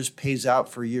 5 years, pays out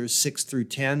for years 6 through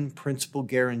 10, principal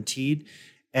guaranteed.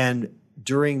 And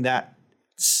during that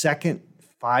second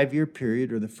 5-year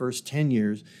period or the first 10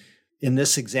 years, in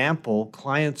this example,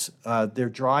 clients, they're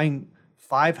drawing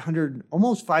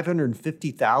almost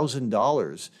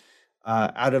 $550,000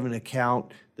 out of an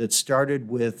account that started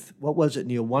with, what was it,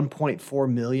 Neil,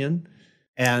 1.4 million?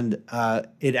 And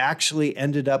it actually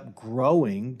ended up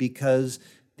growing because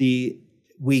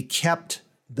we kept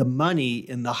the money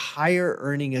in the higher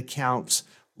earning accounts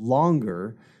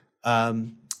longer.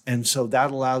 And so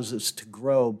that allows us to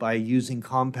grow by using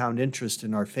compound interest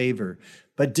in our favor.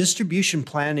 But distribution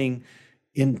planning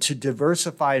to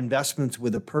diversify investments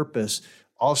with a purpose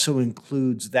also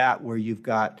includes that where you've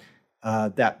got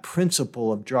that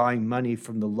principle of drawing money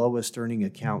from the lowest earning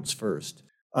accounts first.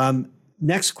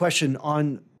 Next question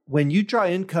on when you draw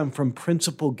income from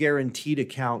principal guaranteed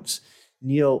accounts,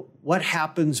 Neil, what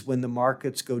happens when the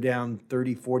markets go down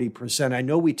 30, 40%? I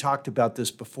know we talked about this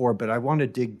before, but I want to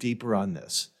dig deeper on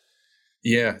this.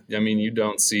 Yeah, I mean, you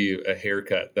don't see a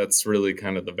haircut. That's really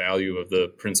kind of the value of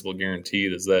the principal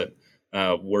guaranteed, is that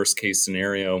worst case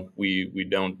scenario, we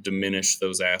don't diminish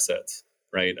those assets,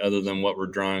 right? Other than what we're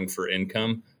drawing for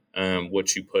income,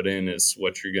 what you put in is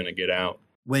what you're going to get out.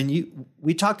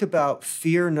 We talked about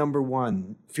fear number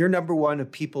one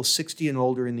of people 60 and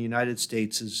older in the United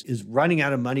States is running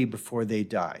out of money before they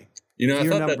die. I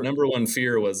thought that number one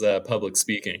fear was public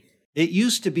speaking. It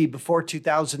used to be before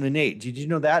 2008. Did you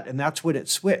know that? And that's when it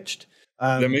switched.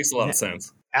 That makes a lot of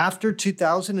sense. After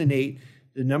 2008,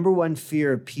 the number one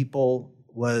fear of people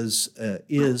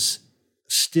is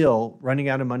still running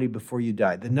out of money before you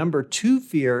die. The number two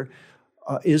fear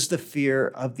is the fear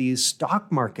of these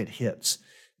stock market hits.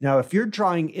 Now, if you're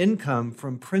drawing income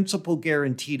from principal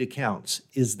guaranteed accounts,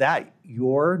 is that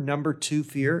your number two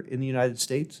fear in the United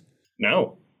States?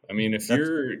 No. I mean, if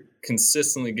you're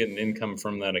consistently getting income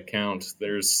from that account,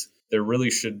 there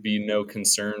really should be no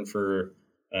concern for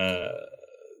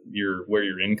where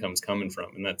your income's coming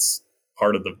from. And that's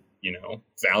part of the,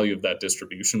 value of that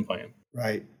distribution plan.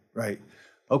 Right.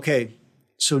 Okay.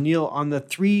 So Neil, on the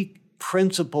 3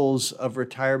 principles of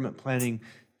retirement planning,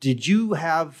 did you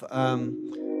have a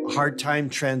hard time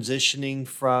transitioning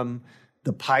from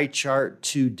the pie chart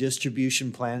to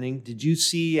distribution planning? Did you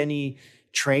see any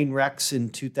train wrecks in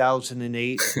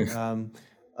 2008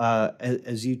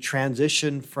 as you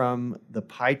transitioned from the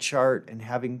pie chart and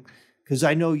because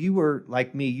I know you were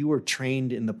like me, you were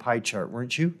trained in the pie chart,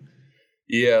 weren't you?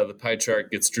 Yeah, the pie chart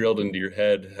gets drilled into your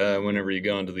head whenever you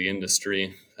go into the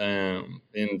industry. And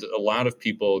a lot of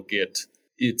people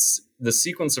the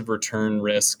sequence of return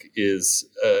risk is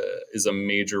a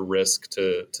major risk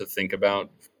to think about,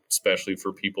 especially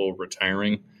for people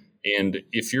retiring. And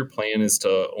if your plan is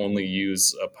to only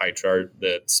use a pie chart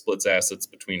that splits assets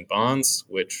between bonds,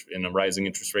 which in a rising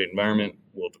interest rate environment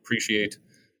will depreciate,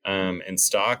 and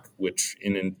stock, which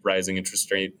in a rising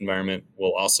interest rate environment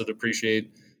will also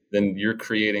depreciate, then you're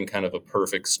creating kind of a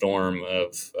perfect storm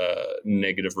of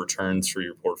negative returns for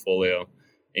your portfolio.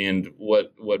 And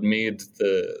what made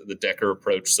the Decker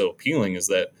approach so appealing is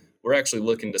that we're actually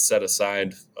looking to set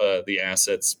aside the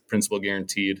assets, principal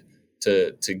guaranteed,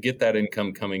 to get that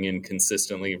income coming in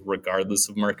consistently, regardless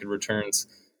of market returns.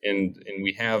 And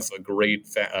we have a great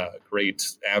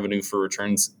avenue for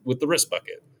returns with the risk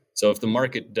bucket. So if the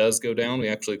market does go down, we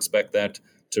actually expect that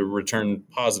to return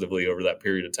positively over that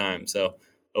period of time. So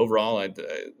overall,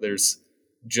 there's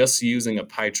just using a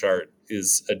pie chart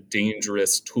is a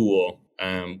dangerous tool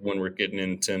when we're getting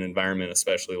into an environment,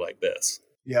 especially like this.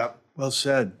 Yeah, well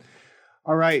said.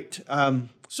 All right.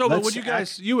 But would you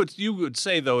guys, you would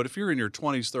say though, if you're in your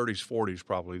 20s, 30s, 40s,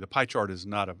 probably the pie chart is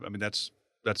not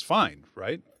that's fine,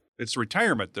 right? It's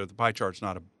retirement that the pie chart's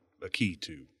not a key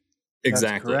to.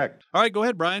 Exactly. That's correct. All right, go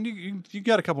ahead, Brian. You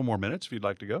got a couple more minutes if you'd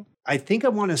like to go. I think I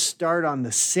want to start on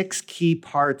the 6 key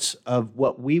parts of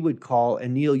what we would call,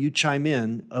 and Neil, you chime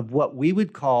in, of what we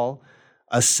would call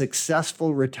a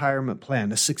successful retirement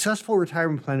plan. A successful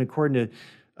retirement plan, according to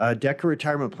Decker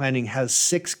Retirement Planning, has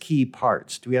 6 key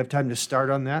parts. Do we have time to start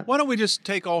on that? Why don't we just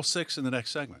take all 6 in the next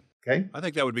segment? Okay. I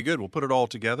think that would be good. We'll put it all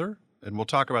together, and we'll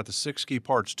talk about the 6 key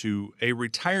parts to a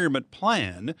retirement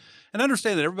plan, and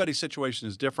understand that everybody's situation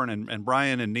is different. And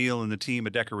Brian and Neil and the team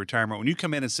at Decker Retirement, when you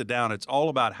come in and sit down, it's all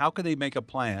about how can they make a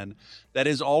plan that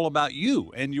is all about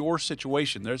you and your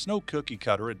situation. There's no cookie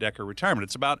cutter at Decker Retirement.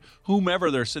 It's about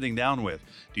whomever they're sitting down with.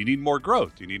 Do you need more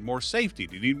growth? Do you need more safety?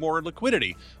 Do you need more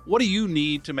liquidity? What do you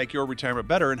need to make your retirement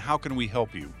better, and how can we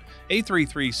help you?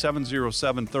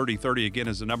 833-707-3030, again,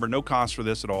 is the number. No cost for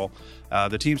this at all.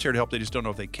 The team's here to help. They just don't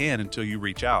know if they can until you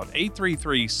reach out.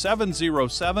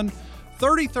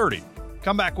 833-707-3030.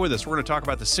 Come back with us. We're going to talk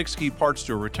about the 6 key parts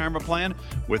to a retirement plan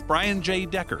with Brian J.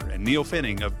 Decker and Neil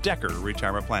Finning of Decker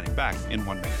Retirement Planning. Back in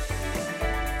 1 minute.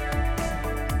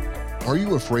 Are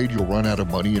you afraid you'll run out of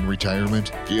money in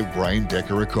retirement? Give Brian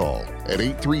Decker a call at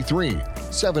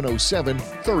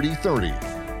 833-707-3030.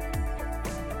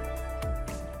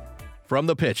 From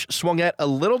the pitch, swung at a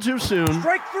little too soon.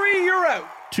 Strike 3, you're out.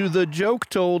 To the joke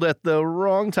told at the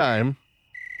wrong time.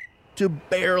 To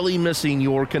barely missing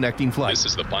your connecting flight. This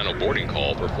is the final boarding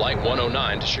call for Flight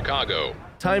 109 to Chicago.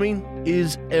 Timing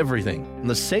is everything, and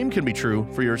the same can be true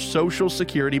for your Social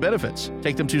Security benefits.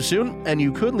 Take them too soon, and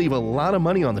you could leave a lot of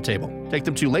money on the table. Take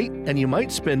them too late, and you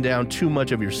might spend down too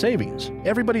much of your savings.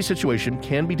 Everybody's situation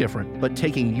can be different, but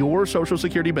taking your Social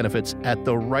Security benefits at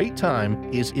the right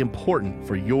time is important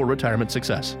for your retirement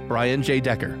success. Brian J.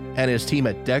 Decker and his team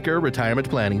at Decker Retirement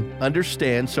Planning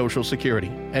understand Social Security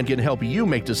and can help you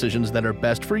make decisions that are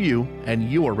best for you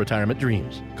and your retirement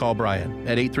dreams. Call Brian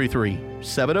at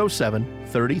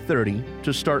 833-707-3030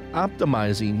 to start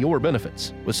optimizing your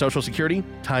benefits. With Social Security,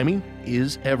 timing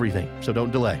is everything, so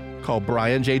don't delay. Call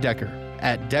Brian J. Decker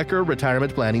at Decker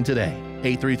Retirement Planning today.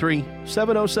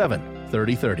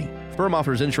 833-707-3030. Firm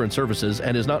offers insurance services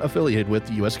and is not affiliated with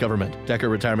the U.S. government. Decker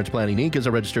Retirement Planning, Inc. is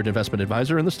a registered investment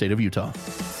advisor in the state of Utah.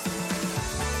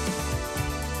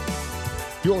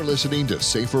 You're listening to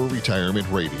Safer Retirement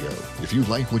Radio. If you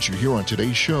like what you hear on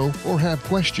today's show or have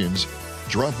questions,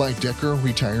 drop by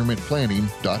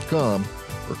DeckerRetirementPlanning.com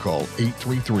or call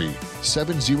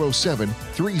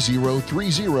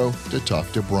 833-707-3030 to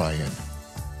talk to Brian.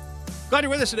 Glad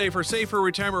you're with us today for Safer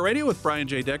Retirement Radio with Brian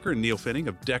J. Decker and Neil Finning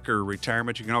of Decker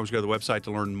Retirement. You can always go to the website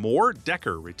to learn more,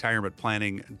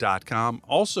 DeckerRetirementPlanning.com.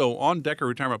 Also, on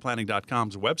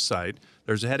DeckerRetirementPlanning.com's website,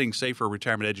 there's a heading Safer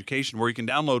Retirement Education where you can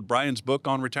download Brian's book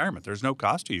on retirement. There's no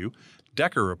cost to you.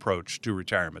 Decker Approach to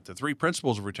Retirement, the 3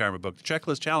 Principles of Retirement book, the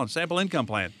Checklist Challenge, Sample Income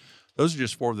Plan. Those are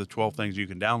just 4 of the 12 things you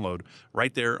can download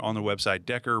right there on the website,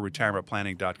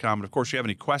 DeckerRetirementPlanning.com. And, of course, if you have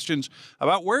any questions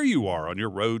about where you are on your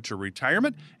road to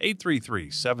retirement,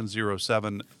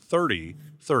 833-707-3030,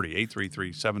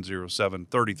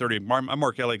 833-707-3030. I'm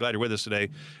Mark Kelly. Glad you're with us today.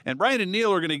 And Brian and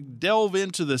Neil are going to delve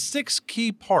into the 6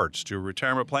 key parts to a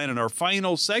retirement plan in our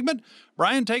final segment.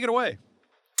 Brian, take it away.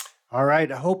 All right.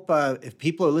 I hope if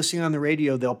people are listening on the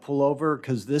radio, they'll pull over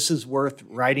because this is worth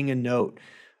writing a note.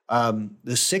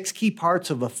 The 6 key parts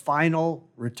of a final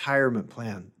retirement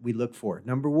plan we look for.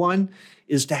 Number 1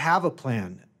 is to have a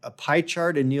plan, a pie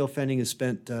chart, and Neil Finning has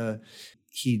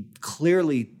he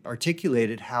clearly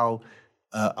articulated how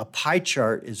a pie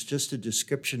chart is just a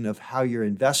description of how you're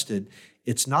invested.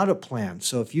 It's not a plan.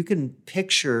 So if you can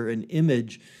picture an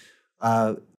image,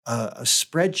 a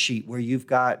spreadsheet where you've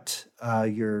got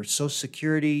your Social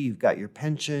Security, you've got your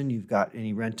pension, you've got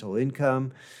any rental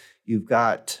income, you've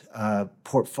got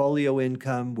portfolio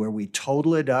income where we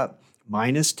total it up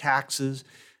minus taxes.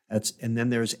 And then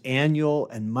there's annual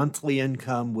and monthly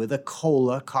income with a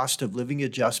COLA, cost of living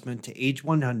adjustment to age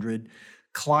 100.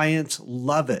 Clients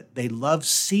love it. They love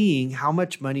seeing how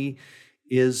much money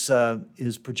is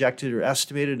projected or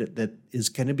estimated that is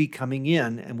going to be coming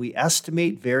in. And we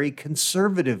estimate very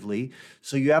conservatively.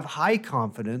 So you have high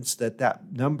confidence that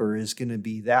that number is going to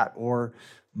be that or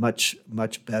much,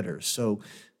 much better. So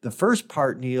the first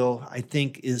part, Neil, I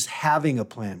think, is having a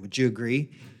plan. Would you agree?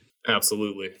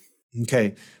 Absolutely.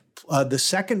 Okay. The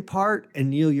second part, and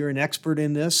Neil, you're an expert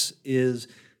in this, is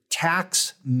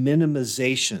tax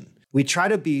minimization. We try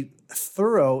to be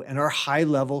thorough in our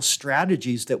high-level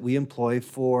strategies that we employ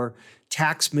for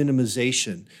tax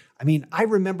minimization. I mean, I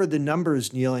remember the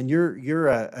numbers, Neil, and you're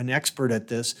an expert at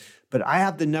this, but I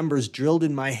have the numbers drilled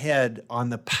in my head on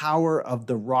the power of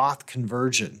the Roth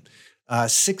conversion.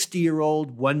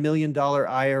 60-year-old, $1 million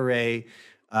IRA,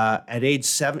 at age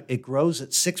 7, it grows at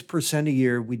 6% a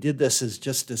year. We did this as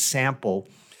just a sample.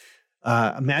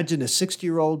 Imagine a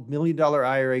 60-year-old $1 million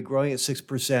IRA growing at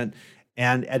 6%,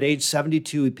 and at age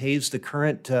 72, he pays the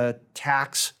current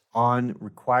tax on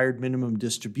required minimum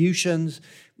distributions.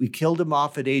 We killed him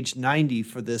off at age 90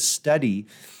 for this study,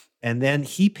 and then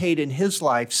he paid in his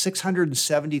life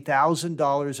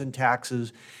 $670,000 in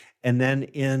taxes, and then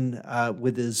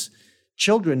with his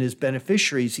children, his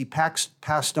beneficiaries, he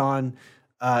passed on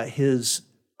his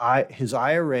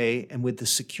IRA, and with the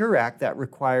Secure Act, that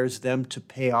requires them to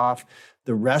pay off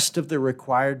the rest of the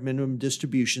required minimum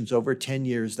distributions over 10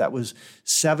 years. That was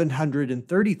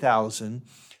 $730,000,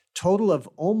 total of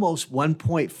almost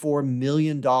 $1.4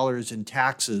 million in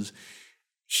taxes.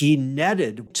 He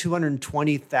netted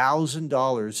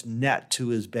 $220,000 net to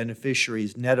his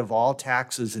beneficiaries, net of all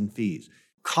taxes and fees.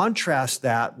 Contrast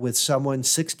that with someone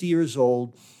 60 years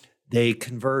old, they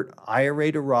convert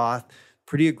IRA to Roth,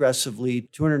 pretty aggressively,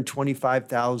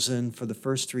 $225,000 for the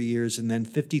first 3 years, and then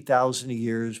 $50,000 a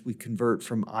year we convert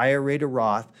from IRA to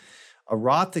Roth. A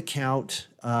Roth account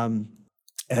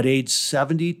at age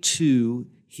 72,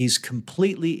 he's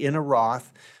completely in a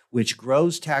Roth, which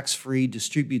grows tax-free,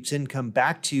 distributes income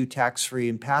back to you tax-free,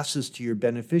 and passes to your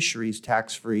beneficiaries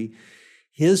tax-free.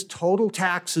 His total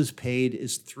taxes paid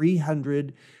is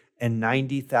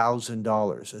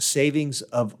 $390,000, a savings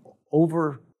of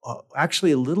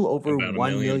actually a little over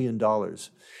 $1 million.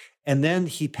 And then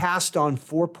he passed on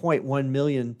 $4.1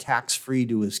 million tax-free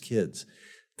to his kids.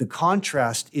 The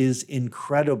contrast is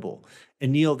incredible.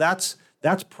 And Neil, that's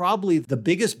probably the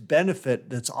biggest benefit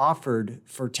that's offered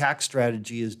for tax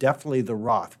strategy is definitely the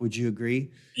Roth. Would you agree?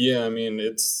 Yeah, I mean,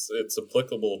 it's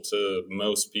applicable to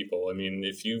most people. I mean,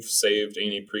 if you've saved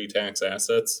any pre-tax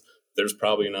assets, there's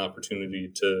probably an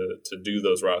opportunity to do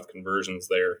those Roth conversions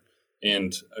there.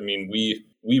 And I mean, we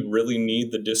really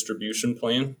need the distribution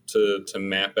plan to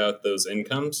map out those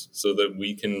incomes so that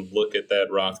we can look at that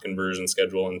Roth conversion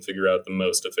schedule and figure out the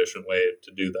most efficient way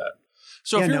to do that.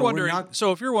 So if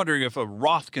you're wondering if a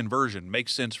Roth conversion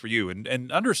makes sense for you,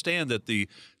 and understand that the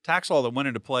tax law that went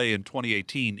into play in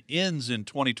 2018 ends in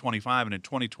 2025, and in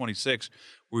 2026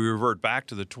 we revert back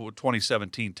to the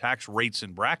 2017 tax rates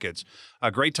and brackets. A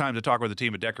great time to talk with the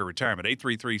team at Decker Retirement.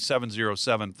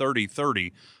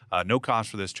 833-707-3030. No cost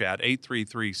for this chat.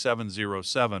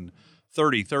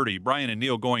 833-707-3030. Brian and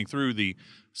Neil going through the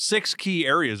 6 key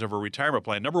areas of a retirement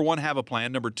plan. Number 1, have a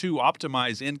plan. Number 2,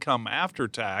 optimize income after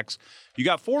tax. You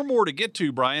got 4 more to get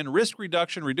to, Brian. Risk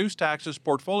reduction, reduced taxes,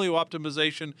 portfolio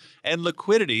optimization, and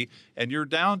liquidity. And you're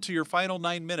down to your final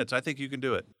 9 minutes. I think you can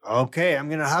do it. Okay, I'm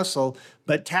going to hustle.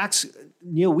 But tax,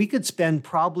 Neil, we could spend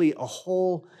probably a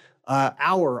whole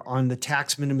hour on the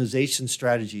tax minimization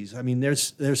strategies. I mean,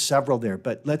 there's several there,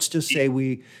 but let's just say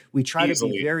we try to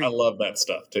be very. I love that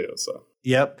stuff too. So.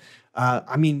 Yep.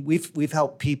 I mean, we've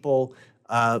helped people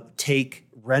take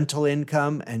rental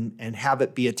income and have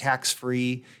it be a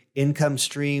tax-free income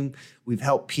stream. We've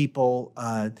helped people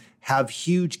have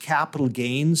huge capital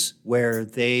gains where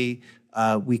we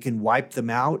can wipe them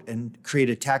out and create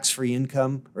a tax-free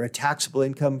income or a taxable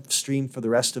income stream for the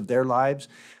rest of their lives,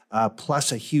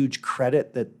 plus a huge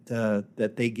credit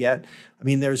that they get. I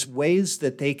mean, there's ways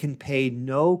that they can pay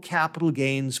no capital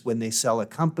gains when they sell a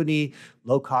company,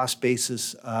 low-cost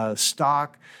basis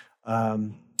stock. I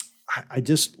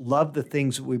just love the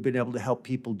things that we've been able to help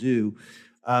people do.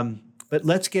 But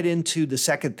let's get into the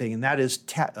second thing, and that is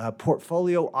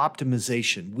portfolio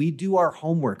optimization. We do our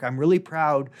homework. I'm really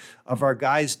proud of our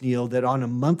guys, Neil, that on a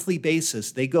monthly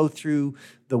basis, they go through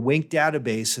the Wink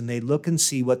database and they look and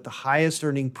see what the highest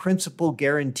earning principal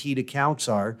guaranteed accounts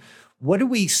are. What are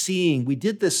we seeing? We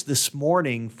did this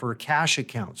morning for cash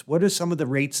accounts. What are some of the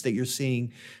rates that you're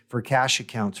seeing for cash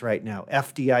accounts right now,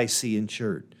 FDIC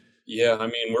insured? Yeah, I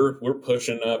mean, we're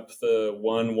pushing up the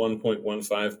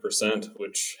 1.15%,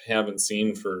 which haven't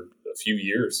seen for a few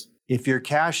years. If your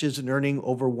cash isn't earning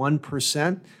over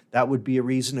 1%, that would be a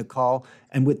reason to call.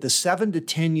 And with the 7 to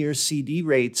 10 year CD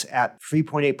rates at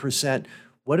 3.8%,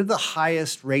 what are the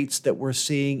highest rates that we're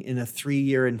seeing in a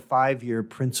 3-year and 5-year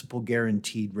principal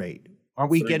guaranteed rate?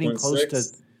 Aren't we getting close to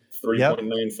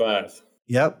 3.95?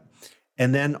 Yep.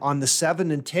 And then on the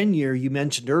 7 and 10 year, you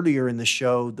mentioned earlier in the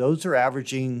show, those are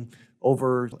averaging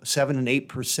over 7 and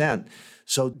 8%.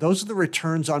 So those are the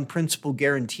returns on principal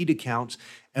guaranteed accounts.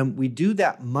 And we do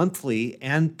that monthly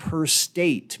and per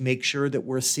state to make sure that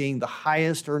we're seeing the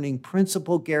highest earning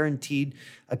principal guaranteed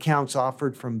accounts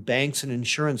offered from banks and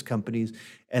insurance companies.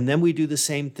 And then we do the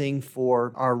same thing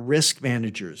for our risk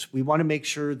managers. We want to make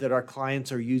sure that our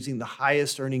clients are using the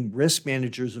highest earning risk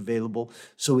managers available.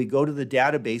 So we go to the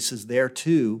databases there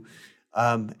too.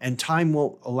 And time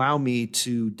won't allow me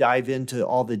to dive into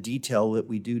all the detail that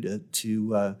we do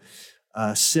to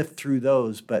sift through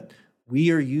those. But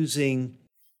we are using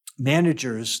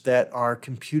managers that are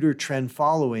computer trend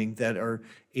following, that are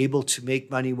able to make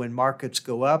money when markets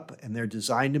go up, and they're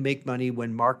designed to make money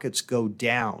when markets go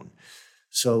down.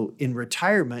 So in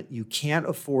retirement, you can't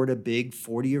afford a big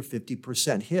 40 or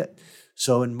 50% hit.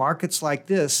 So in markets like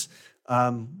this,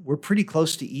 we're pretty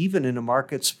close to even in the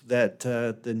markets that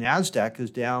the NASDAQ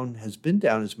has been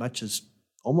down as much as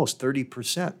almost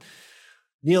 30%.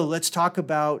 Neil, let's talk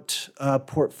about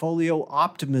portfolio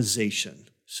optimization.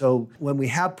 So when we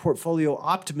have portfolio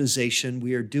optimization,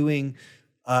 we are doing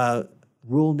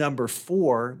rule number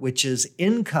 4, which is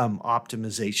income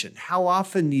optimization. How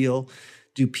often, Neil,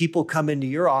 do people come into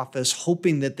your office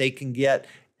hoping that they can get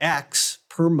X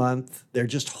per month? They're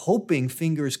just hoping,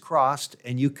 fingers crossed,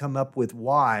 and you come up with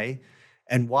Y,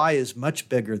 and Y is much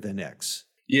bigger than X.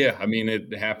 Yeah, I mean,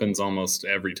 it happens almost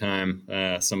every time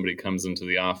somebody comes into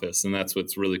the office, and that's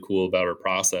what's really cool about our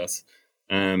process,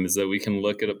 is that we can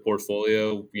look at a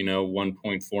portfolio,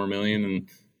 1.4 million,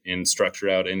 and structure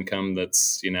out income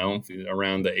that's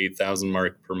around the 8,000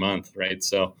 mark per month, right?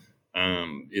 So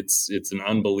it's an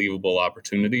unbelievable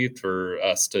opportunity for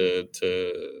us to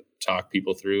talk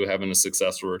people through having a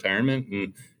successful retirement,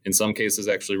 and in some cases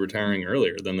actually retiring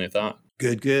earlier than they thought.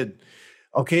 Good.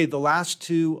 Okay, the last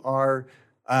two are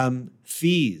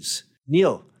fees.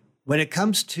 Neil, when it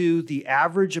comes to the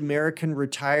average American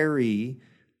retiree,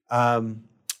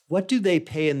 what do they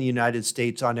pay in the United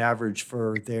States on average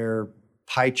for their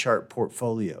pie chart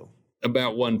portfolio?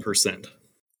 About 1%.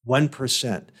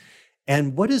 1%.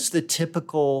 And what is the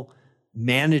typical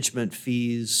management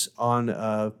fees on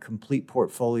a complete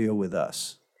portfolio with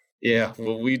us? Yeah,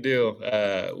 what we do,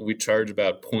 we charge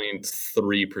about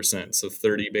 0.3%, so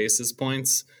 30 basis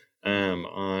points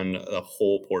on a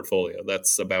whole portfolio.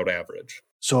 That's about average.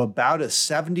 So about a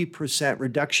 70%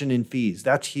 reduction in fees.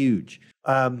 That's huge.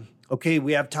 Okay,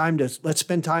 we have time let's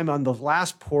spend time on the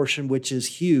last portion, which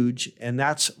is huge, and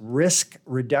that's risk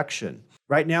reduction.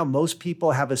 Right now, most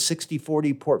people have a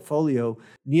 60-40 portfolio.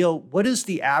 Neil, what is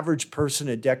the average person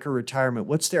at Decker Retirement?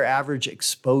 What's their average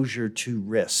exposure to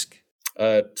risk?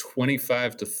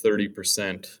 25 to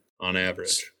 30% on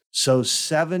average. So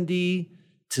 70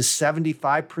 to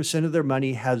 75% of their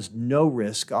money has no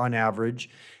risk on average.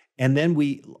 And then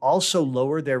we also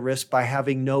lower their risk by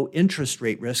having no interest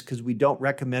rate risk because we don't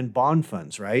recommend bond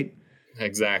funds, right?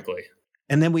 Exactly.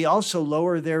 And then we also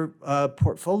lower their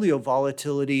portfolio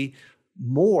volatility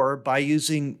more by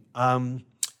using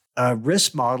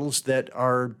risk models that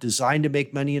are designed to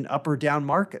make money in up or down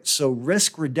markets. So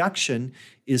risk reduction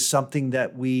is something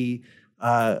that we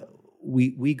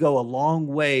go a long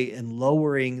way in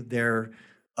lowering their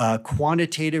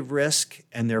quantitative risk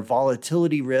and their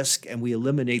volatility risk, and we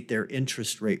eliminate their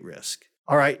interest rate risk.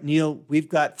 All right, Neil, we've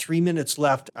got 3 minutes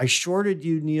left. I shorted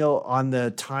you, Neil, on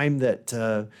the time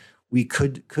that we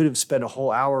could have spent a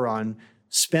whole hour on.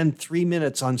 Spend 3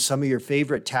 minutes on some of your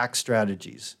favorite tax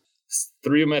strategies.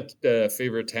 3 of my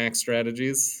favorite tax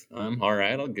strategies. All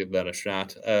right, I'll give that a shot.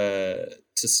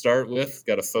 To start with,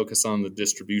 got to focus on the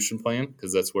distribution plan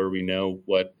because that's where we know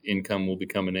what income will be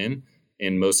coming in.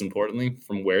 And most importantly,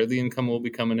 from where the income will be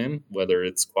coming in, whether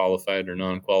it's qualified or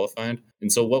non-qualified.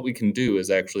 And so what we can do is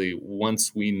actually,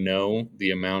 once we know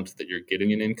the amount that you're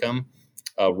getting in income,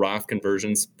 Roth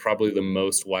conversion's probably the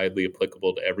most widely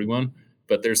applicable to everyone.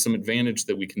 But there's some advantage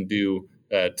that we can do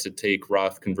to take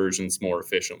Roth conversions more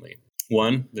efficiently.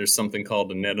 One, there's something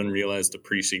called a net unrealized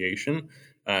appreciation,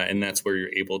 and that's where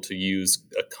you're able to use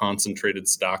a concentrated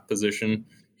stock position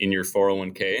in your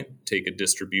 401k, take a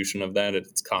distribution of that at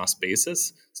its cost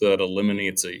basis. So that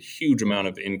eliminates a huge amount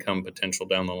of income potential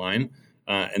down the line.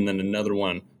 And then another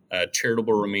one,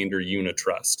 charitable remainder unit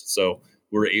trust. So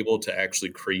we're able to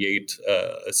actually create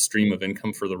a stream of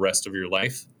income for the rest of your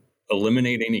life,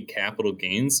 eliminate any capital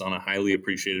gains on a highly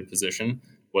appreciated position,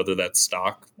 whether that's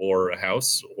stock or a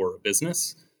house or a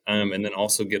business, and then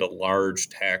also get a large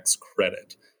tax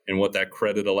credit. And what that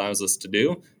credit allows us to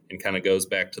do, and kind of goes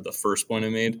back to the first point I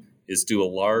made, is do a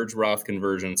large Roth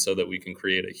conversion so that we can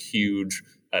create a huge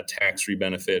tax-free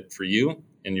benefit for you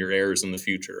and your heirs in the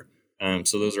future.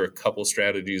 So those are a couple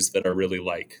strategies that I really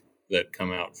like that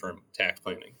come out from tax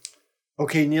planning.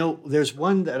 Okay, Neil, there's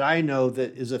one that I know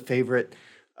that is a favorite.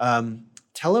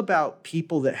 Tell about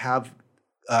people that have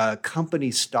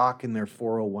company stock in their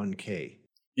 401k.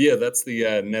 Yeah, that's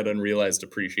the net unrealized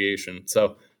appreciation.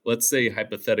 So let's say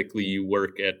hypothetically you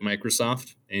work at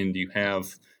Microsoft and you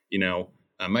have,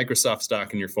 Microsoft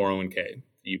stock in your 401k.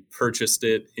 You purchased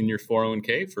it in your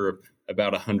 401k for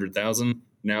about $100,000.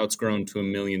 Now it's grown to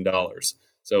 $1 million.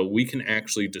 So we can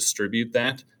actually distribute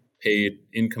that, pay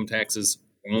income taxes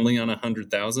only on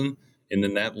 $100,000, and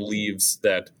then that leaves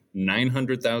that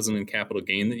 $900,000 in capital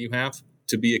gain that you have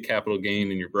to be a capital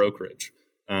gain in your brokerage.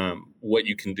 What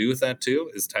you can do with that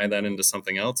too is tie that into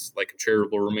something else like a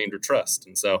charitable remainder trust.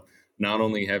 And so not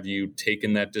only have you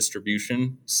taken that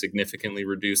distribution, significantly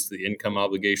reduced the income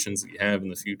obligations that you have in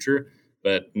the future,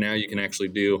 but now you can actually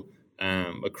do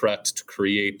a CRUT to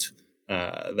create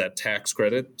that tax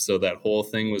credit. So that whole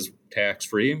thing was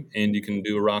tax-free, and you can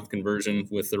do a Roth conversion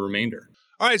with the remainder.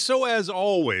 All right, so as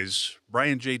always,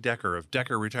 Brian J. Decker of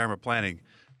Decker Retirement Planning,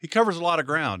 he covers a lot of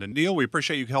ground. And Neil, we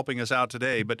appreciate you helping us out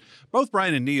today. But both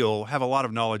Brian and Neil have a lot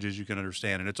of knowledge, as you can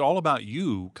understand. And it's all about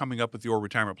you coming up with your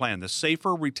retirement plan, the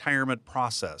safer retirement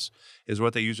process. is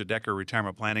what they use at Decker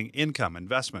Retirement Planning. Income,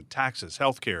 investment, taxes,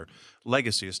 healthcare,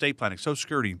 legacy, estate planning, Social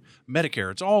Security,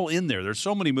 Medicare. It's all in there. There's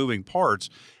so many moving parts,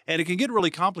 and it can get really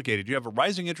complicated. You have a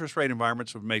rising interest rate environment,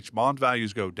 so it makes bond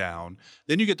values go down.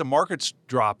 Then you get the markets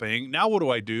dropping. Now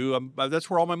what do? That's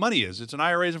where all my money is. It's in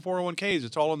IRAs and 401ks.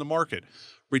 It's all in the market.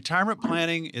 Retirement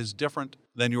planning is different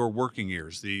than your working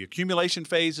years. The accumulation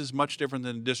phase is much different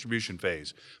than the distribution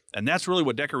phase. And that's really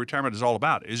what Decker Retirement is all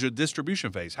about, is your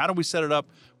distribution phase. How do we set it up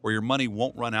where your money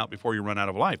won't run out before you run out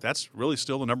of life? That's really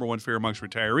still the number one fear amongst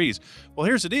retirees. Well,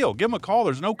 here's the deal. Give them a call.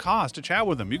 There's no cost to chat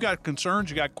with them. You got concerns,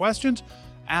 you got questions,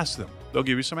 ask them. They'll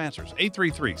give you some answers.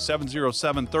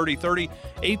 833-707-3030,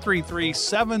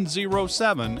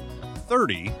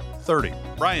 833-707-3030.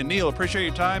 Brian, Neil, appreciate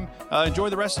your time. Enjoy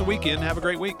the rest of the weekend. Have a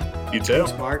great week. You too.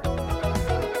 Thanks, Mark.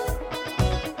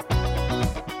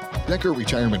 Decker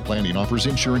Retirement Planning offers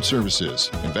insurance services.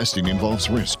 Investing involves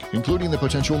risk, including the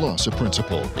potential loss of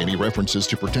principal. Any references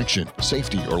to protection,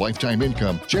 safety, or lifetime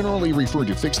income generally refer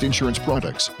to fixed insurance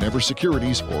products, never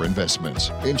securities or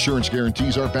investments. Insurance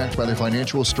guarantees are backed by the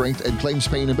financial strength and claims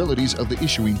paying abilities of the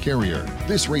issuing carrier.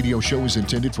 This radio show is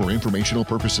intended for informational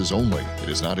purposes only. It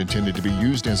is not intended to be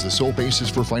used as the sole basis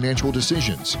for financial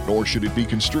decisions, nor should it be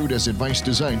construed as advice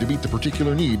designed to meet the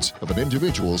particular needs of an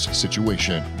individual's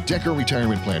situation. Decker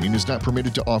Retirement Planning is not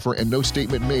permitted to offer, and no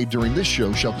statement made during this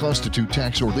show shall constitute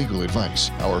tax or legal advice.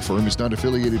 Our firm is not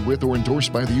affiliated with or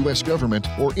endorsed by the U.S. government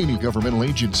or any governmental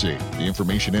agency. The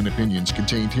information and opinions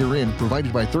contained herein,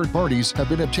 provided by third parties, have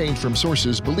been obtained from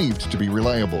sources believed to be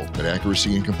reliable, but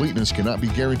accuracy and completeness cannot be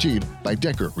guaranteed by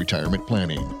Decker Retirement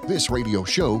Planning. This radio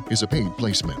show is a paid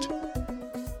placement.